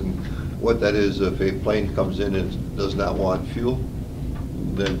fees, and what that is, if a plane comes in and does not want fuel,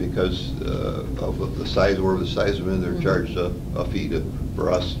 then because of the size, or the size of it, they're charged a fee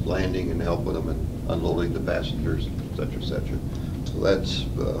for us landing and helping them and unloading the passengers, et cetera, et cetera. So that's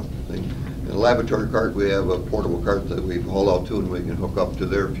the thing. In the laboratory cart, we have a portable cart that we haul out to, and we can hook up to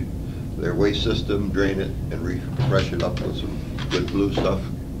their waste system, drain it, and refresh it up with some good blue stuff.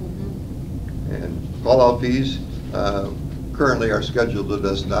 And call-out fees, currently our schedule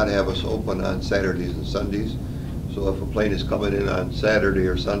does not have us open on Saturdays and Sundays. So if a plane is coming in on Saturday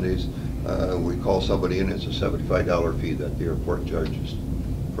or Sundays, we call somebody in, it's a $75 fee that the airport charges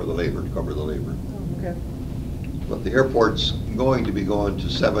for the labor, to cover the labor. Oh, okay. But the airport's going to be going to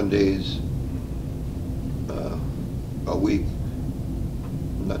 7 days a week.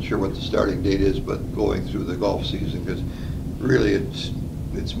 I'm not sure what the starting date is, but going through the Gulf season, because really it's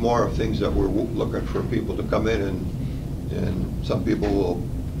more of things that we're looking for people to come in, and some people will,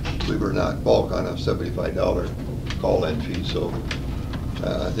 believe it or not, balk on a $75 call-in fee. So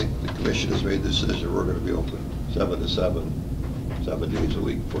I think the commission has made the decision we're going to be open 7 to 7 days a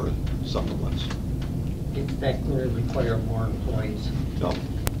week for summer months. Is that going to require more employees? No.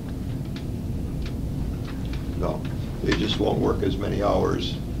 No, they just won't work as many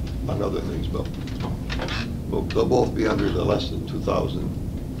hours on other things, but they'll both be under the less than 2,000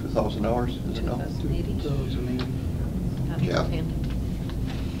 hours, is it now? 2,080. Yeah.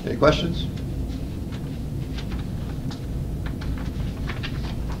 Any questions?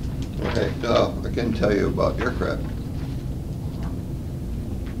 Okay, I can tell you about aircraft.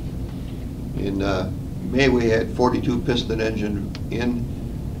 In May, we had 42 piston engine in.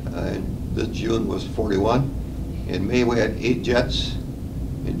 This June was 41. In May, we had 8 jets.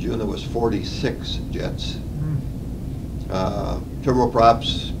 In June, it was 46 jets.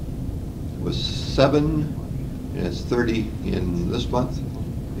 Turboprops was 7, and it's 30 in this month.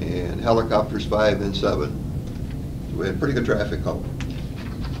 And helicopters 5 and 7. So we had pretty good traffic coming.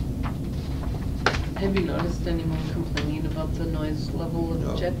 Have you noticed anyone complaining about the noise level of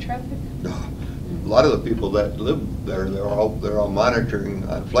No. jet traffic? A lot of the people that live there, they're all monitoring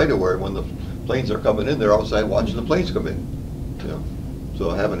on FlightAware. When the planes are coming in, they're outside watching the planes come in. You know,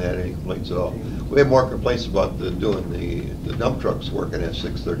 so I haven't had any complaints at all. We have more complaints about doing the dump trucks working at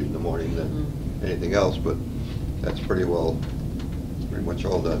 6:30 in the morning than anything else, but that's pretty much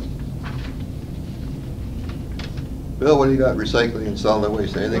all done. Bill, what do you got? Recycling and solid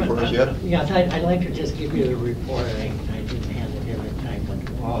waste. Anything for us yet? Yes, I'd like to just give you the report. I didn't hand it in in time, but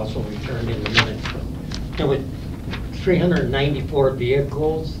also returned in the minutes. There were 394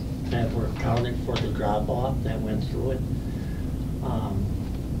 vehicles that were counted for the drop-off that went through it.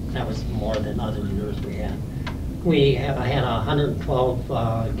 That was more than other years we had. I had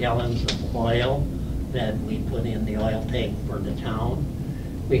 112 gallons of oil that we put in the oil tank for the town.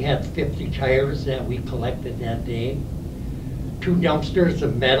 We had 50 tires that we collected that day. 2 dumpsters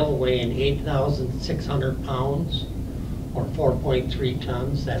of metal weighing 8,600 pounds, or 4.3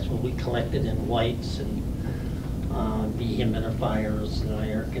 tons. That's what we collected in whites and dehumidifiers,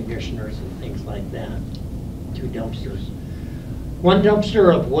 air conditioners and things like that. 2 dumpsters. 1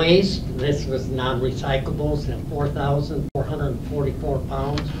 dumpster of waste, this was non-recyclables, at 4,444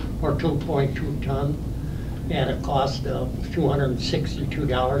 pounds, or 2.2 ton, at a cost of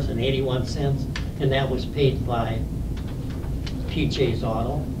 $262.81, and that was paid by TJ's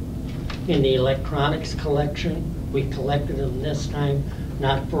Auto. In the electronics collection, we collected them this time,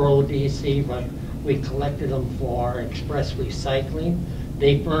 not for ODC, but we collected them for Express Recycling.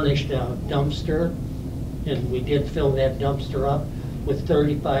 They furnished a dumpster, and we did fill that dumpster up with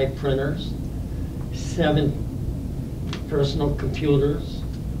 35 printers, 7 personal computers,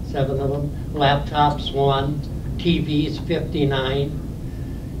 7 of them, laptops 1, TVs 59,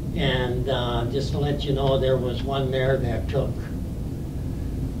 and just to let you know, there was one there that took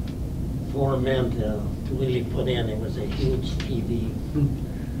 4 men to really put in. It was a huge TV.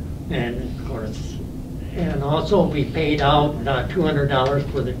 And of course, and also we paid out $200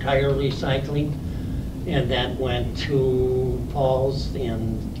 for the tire recycling, and that went to Paul's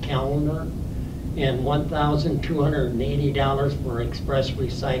in Calendar, and $1,280 for Express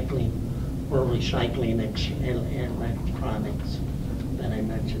Recycling for recycling electronics that I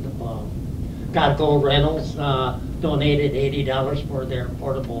mentioned above. Gotco Rentals donated $80 for their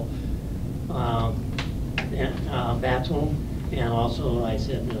portable bathroom, and also I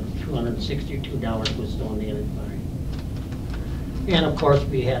said $262 was donated by. And of course,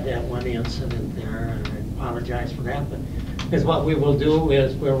 we had that one incident there, and I apologize for that, but is what we will do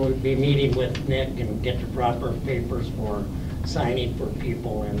is we'll be meeting with Nick and get the proper papers for signing for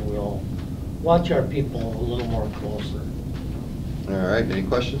people, and we'll watch our people a little more closer. All right, any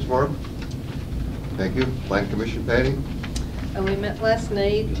questions for him? Thank you. Plan Commission, Patty? We met last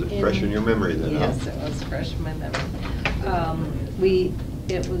night. Is it fresh in your memory then, huh? Yes, it was fresh in my memory.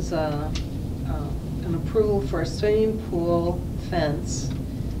 It was an approval for a swimming pool fence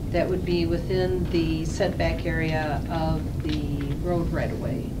that would be within the setback area of the road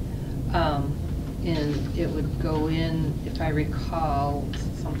right-of-way. And it would go in, if I recall,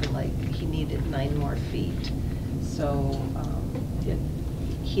 something like he needed 9 more feet. So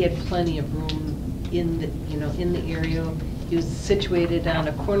he had plenty of room in the area. He was situated on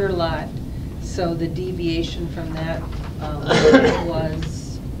a corner lot, so the deviation from that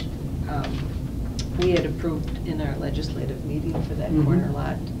was, we had approved in our legislative meeting for that corner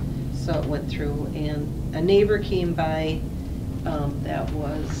lot. So it went through, and a neighbor came by that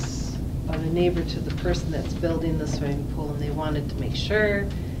was a neighbor to the person that's building the swimming pool, and they wanted to make sure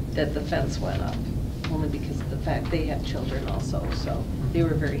that the fence went up, only because of the fact they have children also. So they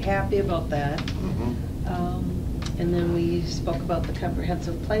were very happy about that. And then we spoke about the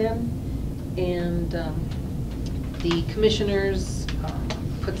comprehensive plan, and the commissioners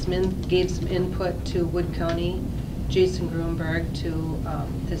gave some input to Wood County, Jason Grunberg, to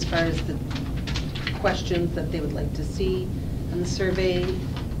as far as the questions that they would like to see on the survey.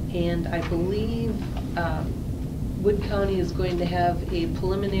 And I believe Wood County is going to have a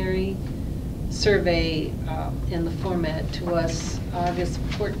preliminary survey in the format to us August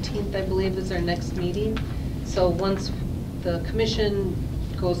 14th, I believe, is our next meeting. So once the commission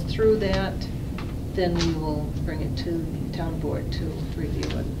goes through that, then we will bring it to the town board to review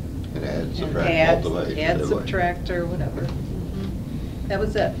it. And add, subtract, multiply. Add, subtract, or whatever. That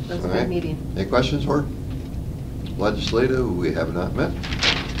was it. That was a good meeting. Any questions for legislative? We have not met.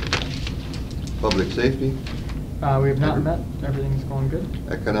 Public safety? We have not met. Everything's going good.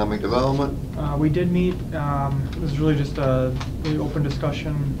 Economic development? We did meet. It was really just a really open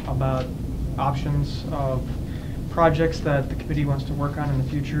discussion about options of projects that the committee wants to work on in the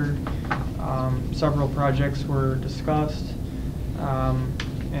future. Several projects were discussed,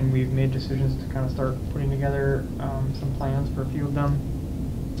 and we've made decisions to kind of start putting together some plans for a few of them,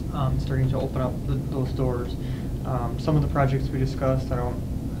 starting to open up those doors. Some of the projects we discussed,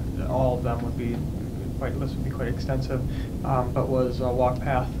 all of them would be quite extensive, but was a walk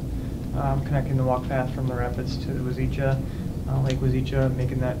path, connecting the walk path from the rapids to Wazeecha, Lake Wazeecha,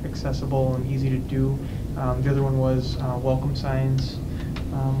 making that accessible and easy to do. The other one was welcome signs,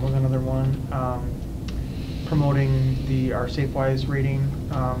 was another one. Promoting our SafeWise rating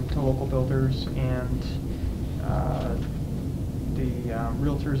to local builders and the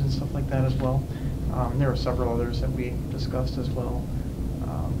realtors and stuff like that as well. There were several others that we discussed as well.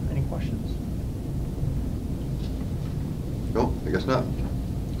 Any questions? No, I guess not.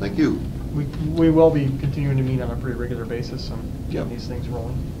 Thank you. We will be continuing to meet on a pretty regular basis and getting Yep. these things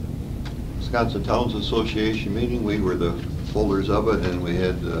rolling. Wisconsin Towns Association meeting, we were the holders of it, and we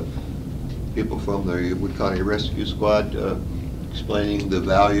had people from the Wood County Rescue Squad explaining the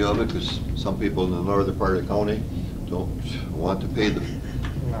value of it, because some people in the northern part of the county don't want to pay the,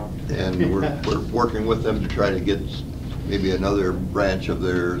 and we're working with them to try to get maybe another branch of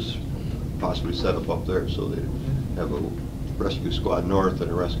theirs possibly set up there, so they have a rescue squad north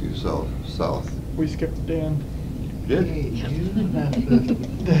and a rescue south. We skipped Dan. Did?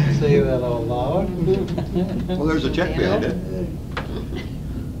 Say that out loud. Well, there's a check behind it.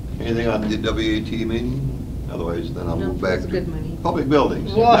 Anything on the WAT meeting? Otherwise, then I'll No, move back it's to good money. public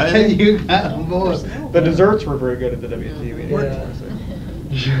buildings. What? Anything? You got them both. The desserts were very good at the WT meeting.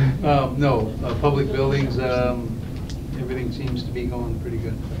 No, public buildings, everything seems to be going pretty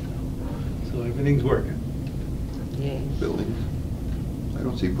good right now. So everything's working. Yay. Buildings. I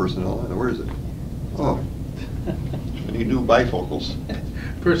don't see personnel on it. Where is it? Oh. I need new bifocals.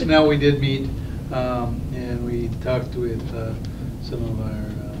 Personnel, we did meet, and we talked with some of our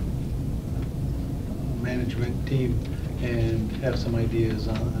management team and have some ideas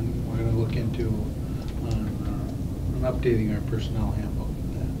on, we're going to look into on updating our personnel handbook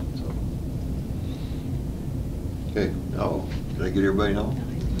for that. Okay, now, did I get everybody now?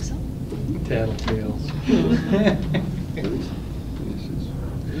 So tattletales.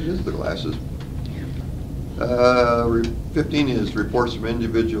 It is the glasses. 15 is reports from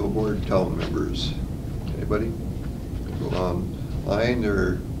individual board town members. Anybody? Go online,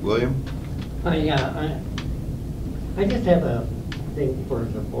 or William? Yeah, I just have a thing for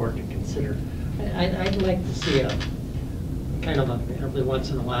the board to consider. I'd like to see a kind of every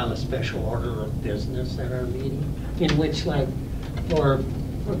once in a while, a special order of business at our meeting, in which, like, for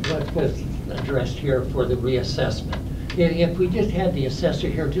what was addressed here for the reassessment. If we just had the assessor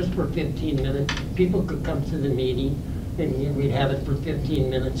here just for 15 minutes, people could come to the meeting and we'd have it for 15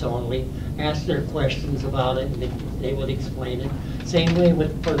 minutes only, ask their questions about it, and they would explain it. Same way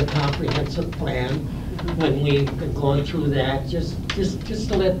for the comprehensive plan, when we are going through that, just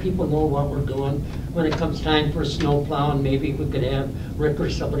to let people know what we're doing. When it comes time for snow plowing, maybe we could have Rick or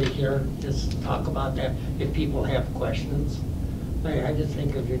somebody here just talk about that if people have questions. I just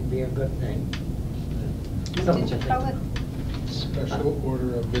think it would be a good thing. What did you call it? Special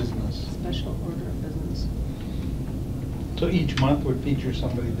order of business. Special order of business. So each month would feature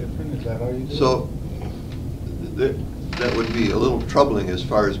somebody different, is that how you do it? So that would be a little troubling as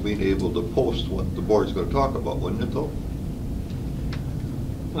far as being able to post what the board's going to talk about, wouldn't it, though?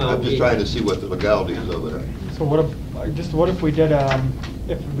 I'm just trying to see what the legalities of it are. So what if we did,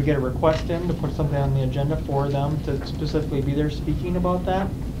 if we get a request in to put something on the agenda for them to specifically be there speaking about that?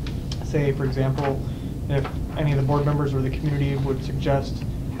 Say, for example, if any of the board members or the community would suggest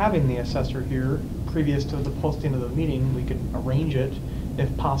having the assessor here previous to the posting of the meeting, we could arrange it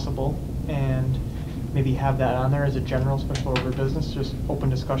if possible and maybe have that on there as a general special order of business, just open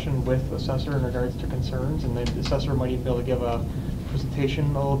discussion with the assessor in regards to concerns, and the assessor might even be able to give a presentation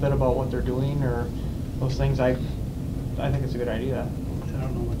a little bit about what they're doing or those things. I think it's a good idea. I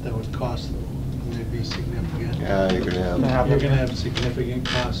don't know what that would cost, though. Would it be significant? Yeah, you're going to have. You're gonna have significant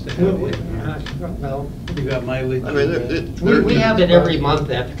cost to have it. Well, You got mileage. I mean, we have it every month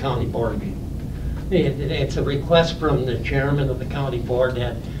at the county board meeting. It's a request from the chairman of the county board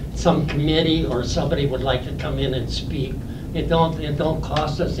that some committee or somebody would like to come in and speak. It don't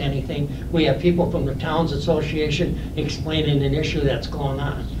cost us anything. We have people from the Towns Association explaining an issue that's going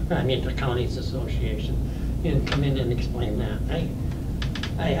on. I mean, the counties association, and come in and explain that.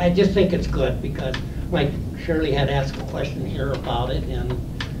 I just think it's good because, like Shirley had asked a question here about it, and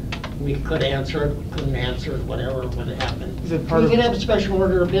we could answer it, we couldn't answer it, whatever would happen. Is it part We of- could have a special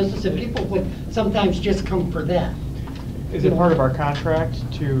order of business, and people would sometimes just come for that. Is it part of our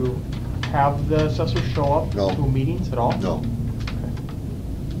contract to have the assessor show up No. to meetings at all? No.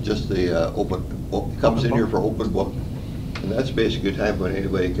 Just the comes in here for open book. And that's basically a time when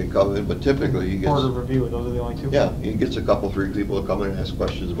anybody can come in, but typically he Board of gets, review, those are the only two? yeah, he gets a couple, 3 people to come in and ask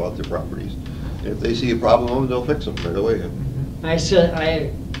questions about their properties. And if they see a problem, they'll fix them right away. Mhm.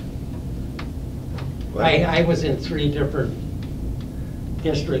 I was in 3 different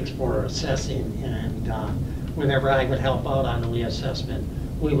districts for assessing, and whenever I would help out on the reassessment,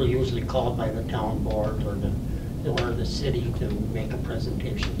 we were usually called by the town board or the city to make a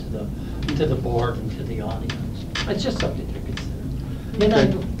presentation to the board and to the audience. It's just something to consider. And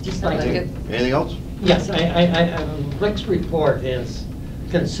I'd just like to, Anything else? yes, Rick's report is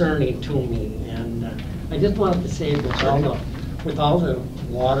concerning to me, and I just wanted to say with all the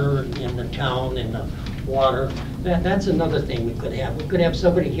water in the town and the water, that's another thing we could have. We could have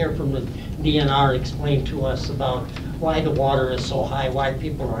somebody here from the DNR explain to us about why the water is so high, why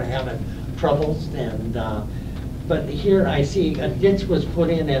people are having troubles, and but here I see a ditch was put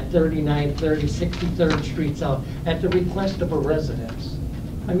in at 39th, 30, 63rd Street South at the request of a resident.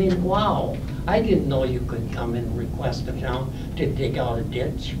 I mean, wow, I didn't know you could come and request a town to dig out a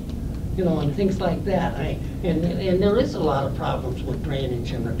ditch, you know, and things like that. And there is a lot of problems with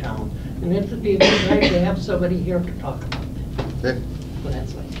drainage in the town, and it would be nice to have somebody here to talk about that. Okay. But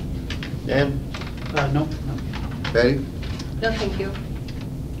that's like, Dan? No. Patty? No, thank you.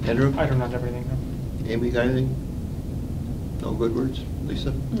 Andrew? I don't have everything, no. Amy, got anything? No good words?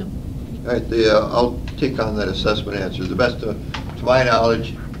 Lisa? No. All right, I'll take on that assessment answer. The best, to my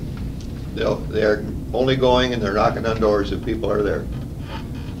knowledge, they're only going and they're knocking on doors if people are there.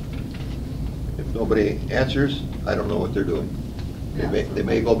 If nobody answers, I don't know what they're doing. They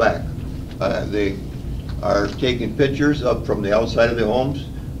may go back. They are taking pictures up from the outside of the homes.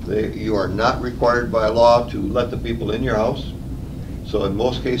 You are not required by law to let the people in your house. So in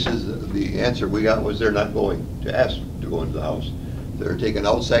most cases, the answer we got was they're not going to ask to go into the house. They're taking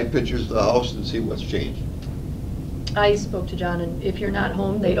outside pictures of the house and see what's changed. I spoke to John, and if you're not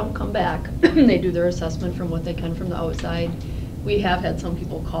home, they don't come back. They do their assessment from what they can from the outside. We have had some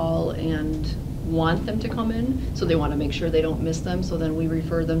people call and want them to come in, so they want to make sure they don't miss them, so then we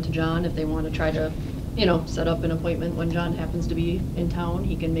refer them to John if they want to try to, you know, set up an appointment when John happens to be in town.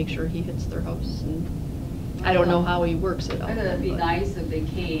 He can make sure he hits their house, and I don't know how he works it out. I thought it'd be but- nice if they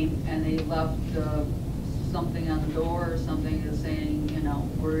came and they left something on the door or something that's saying, you know,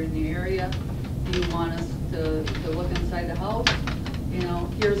 we're in the area. Do you want us to look inside the house? You know,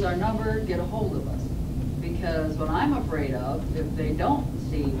 here's our number, get a hold of us. Because what I'm afraid of, if they don't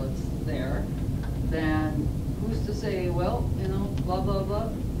see what's there, then who's to say, well, you know, blah, blah, blah,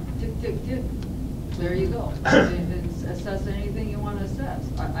 tick, tick, tick, there you go. Assess anything you want to assess.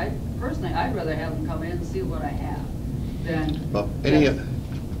 I personally, I'd rather have them come in and see what I have. then. Well, any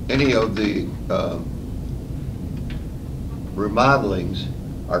of the remodelings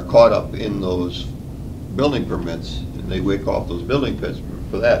are caught up in those building permits, and they wake off those building permits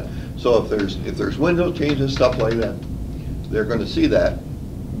for that. So if there's window changes, stuff like that, they're gonna see that.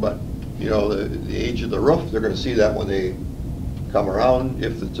 But, you know, the age of the roof, they're gonna see that when they come around,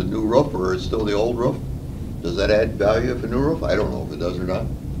 if it's a new roof or it's still the old roof. Does that add value if a new roof? I don't know if it does or not.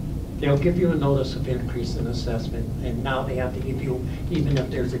 They'll give you a notice of increase in assessment, and now they have to give you, even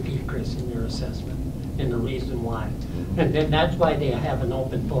if there's a decrease in your assessment, and the reason why. And then that's why they have an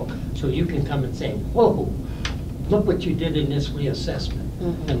open book, so you can come and say, whoa, look what you did in this reassessment.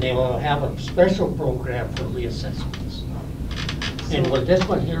 And they will have a special program for reassessments. And with this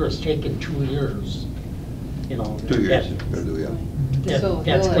one here is taking 2 years, you know. 2 years, So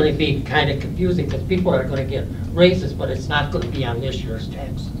That's will going it- to be kind of confusing, because people are going to get raises, but it's not going to be on this year's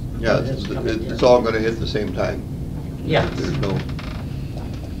taxes. Yeah, This coming year. it's all gonna hit the same time. Yeah. There's no.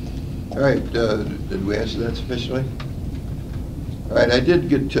 All right, did we answer that sufficiently? All right, I did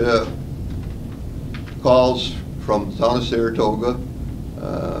get calls from the town of Saratoga.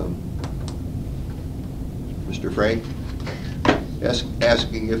 Mr. Frank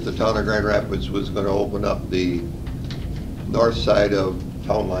asking if the town of Grand Rapids was gonna open up the north side of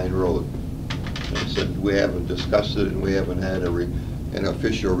Town Line Road. I said, we haven't discussed it and we haven't had an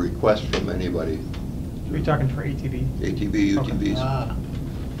official request from anybody. Are you talking for ATV? ATV, UTVs. Ah,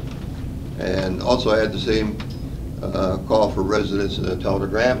 And also I had the same call for residents in the town of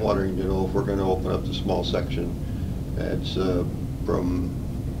Grant wondering, you know, if we're gonna open up the small section. That's from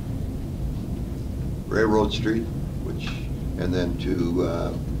Railroad Street, and then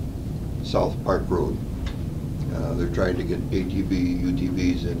to South Park Road. They're trying to get ATV,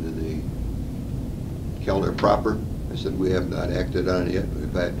 UTVs into the Kellner proper. I said, we have not acted on it yet.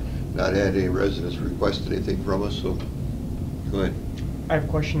 We've not had any residents request anything from us, so go ahead. I have a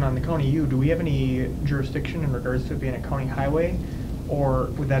question on the county U. Do we have any jurisdiction in regards to it being a county highway? Or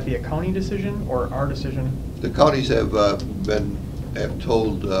would that be a county decision or our decision? The counties have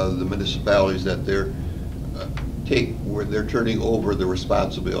told the municipalities that they're turning over the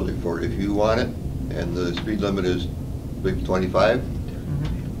responsibility for it. If you want it, and the speed limit is 25,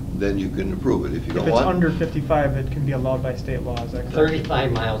 then you can approve it. If you If don't it's want. under 55, it can be allowed by state law, is that correct?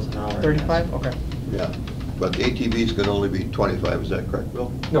 35 miles an hour. 35? Okay. Yeah, but the ATVs can only be 25, is that correct,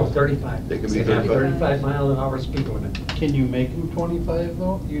 Bill? No, 35. They can be It's a 35? 35 mile an hour speed limit. can you make them 25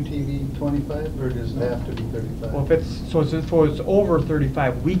 though, UTV 25, or does it have to be 35? Well, if it's over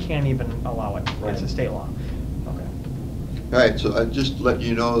 35, we can't even allow it. It's a Right. state law. Okay. All right, so I just let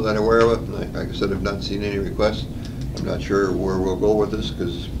you know that I'm aware of it. Like I said, I've not seen any requests. I'm not sure where we'll go with this,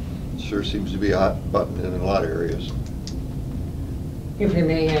 because it sure seems to be a hot button in a lot of areas. If I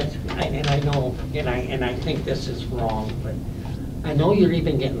may add, and I know, and I think this is wrong, but I know you're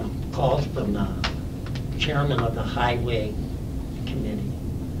even getting calls from the chairman of the highway committee.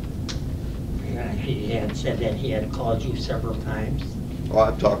 He had said that he had called you several times. Oh,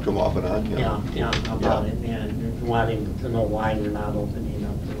 I've talked to them off and on, yeah. About it, and wanting to know why you're not opening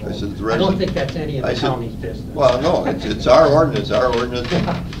up the I said, road. the I don't rest- think that's any of I the said- county's business. Well, no, it's our ordinance. Our ordinance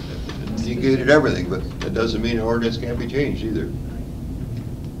negated everything, but that doesn't mean an ordinance can't be changed either.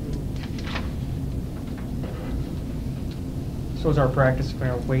 So is our practice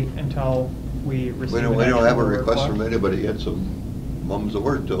going to wait until we receive? We an don't have a actual request from anybody yet, so mum's the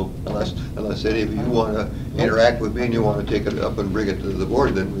word till, unless any of you want to interact with me and you want to take it up and bring it to the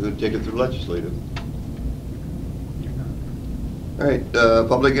board, then we would take it through legislative. All right,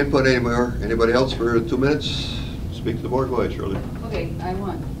 public input anymore? Anybody else for 2 minutes? Speak to the board. Go ahead, Shirley. Okay, I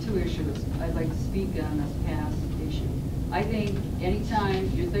want 2 issues. I'd like to speak on this past issue. I think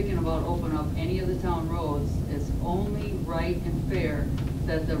anytime you're thinking about opening up any of the town roads, it's only right and fair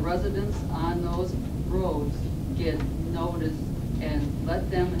that the residents on those roads get notice and let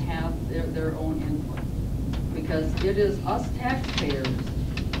them have their own input. Because it is us taxpayers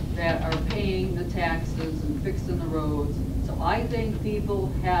that are paying the taxes and fixing the roads. So I think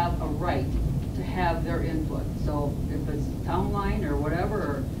people have a right to have their input. So if it's Town Line or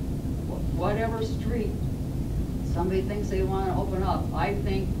whatever street somebody thinks they want to open up, I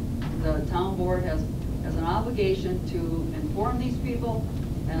think the town board has an obligation to inform these people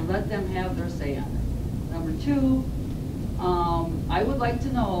and let them have their say on it. Number 2, I would like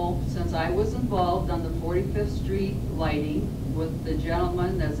to know, since I was involved on the 45th Street lighting with the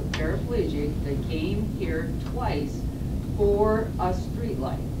gentleman that's a paraplegic that came here twice for a street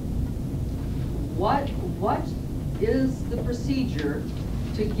light. What is the procedure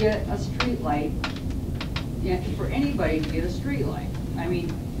to get a street light, for anybody to get a street light? I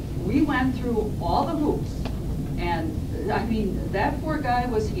mean, we went through all the hoops, and I mean, that poor guy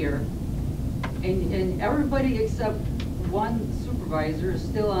was here, and everybody except one supervisor is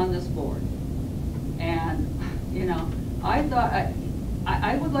still on this board. And, you know, I thought,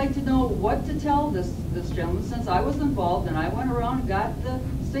 I would like to know what to tell this gentleman, since I was involved and I went around and got the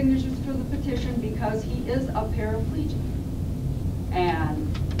signatures for the petition because he is a paraplegic.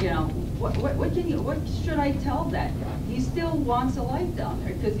 And, you know, what should I tell that guy? He still wants a light down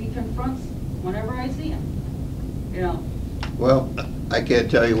there because he confronts whenever I see him, you know. Well, I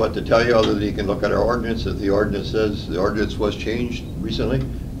can't tell you what to tell you, other than you can look at our ordinance. If the ordinance says, the ordinance was changed recently,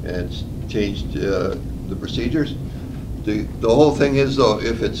 and it's changed the procedures. The whole thing is, though,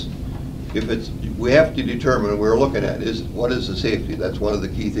 if it's, we have to determine, we're looking at, is what is the safety? That's one of the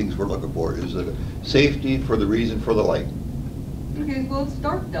key things we're looking for, is the safety for the reason for the light. Okay, well, it's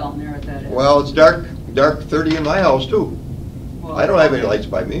dark down there at that end. Well, it's dark 30 in my house, too. Well, I don't have any lights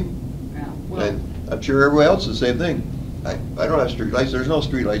by me. Yeah, well, And I'm sure everybody else is the same thing. I don't have street lights. There's no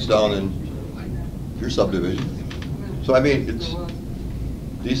street lights down in your subdivision. So I mean, it's,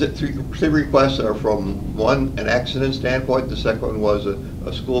 these three requests are from, one, an accident standpoint, the second one was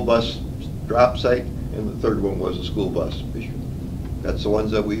a school bus drop site, and the third one was a school bus issue. That's the ones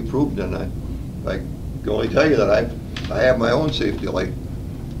that we approved, and I can only tell you that I have my own safety light.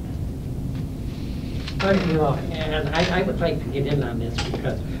 You know, and I would like to get in on this,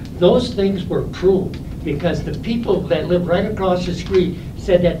 because those things were proved, because the people that live right across the street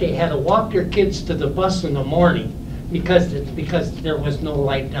said that they had to walk their kids to the bus in the morning because there was no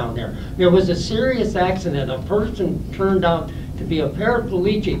light down there. There was a serious accident. A person turned out to be a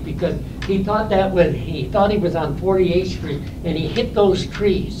paraplegic because he thought he was on 48th Street, and he hit those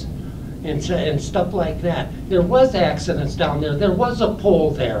trees and stuff like that. There was accidents down there. There was a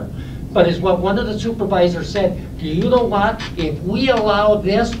pole there. But as what one of the supervisors said, do you know what? If we allow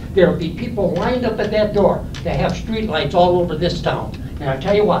this, there'll be people lined up at that door that have street lights all over this town. And I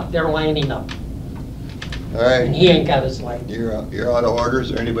tell you what, they're lining up. All right. And he ain't got his light. You're out of order.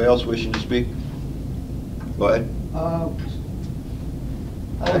 Is there anybody else wishing to speak? Go ahead. Out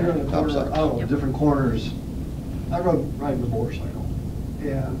here in the corner, I don't know, different corners, I ride the motorcycle,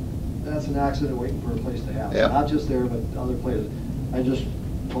 and that's an accident waiting for a place to happen. Yeah. Not just there, but other places. I just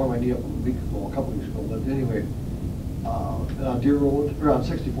tore my knee up a couple weeks ago, but anyway, on Deer Road, or on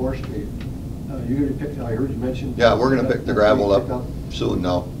 64th Street, you're gonna pick, I heard you mention. Yeah, we're gonna pick the gravel up soon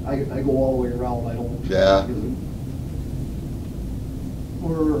now. I go all the way around, I don't. Yeah.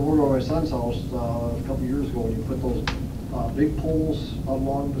 We're over at my son's house a couple years ago, and you put those big poles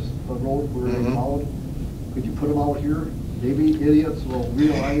along the road where they found. Could you put them out here? Maybe idiots will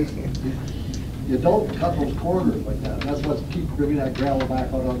realize you don't cut those corners like that. That's what keeps bringing that gravel back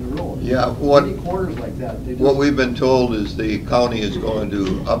out on the road. Yeah, Any corners like that. what we've been told is the county is going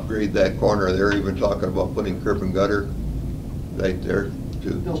to upgrade that corner. They're even talking about putting curb and gutter right there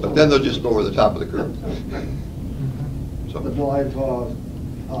too. But then they'll just go over the top of the curb. But So, no, I've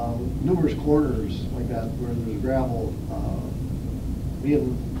numerous corners like that where there's gravel, me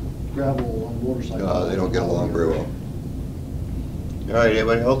and gravel on motorcycles. they don't get along very well. All right,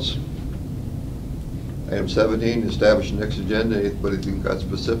 anybody else? Item 17, establish the next agenda. Anybody think that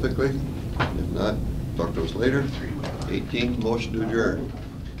specifically? If not, talk to us later. 18, motion to adjourn.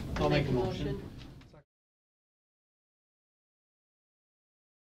 I'll make a motion.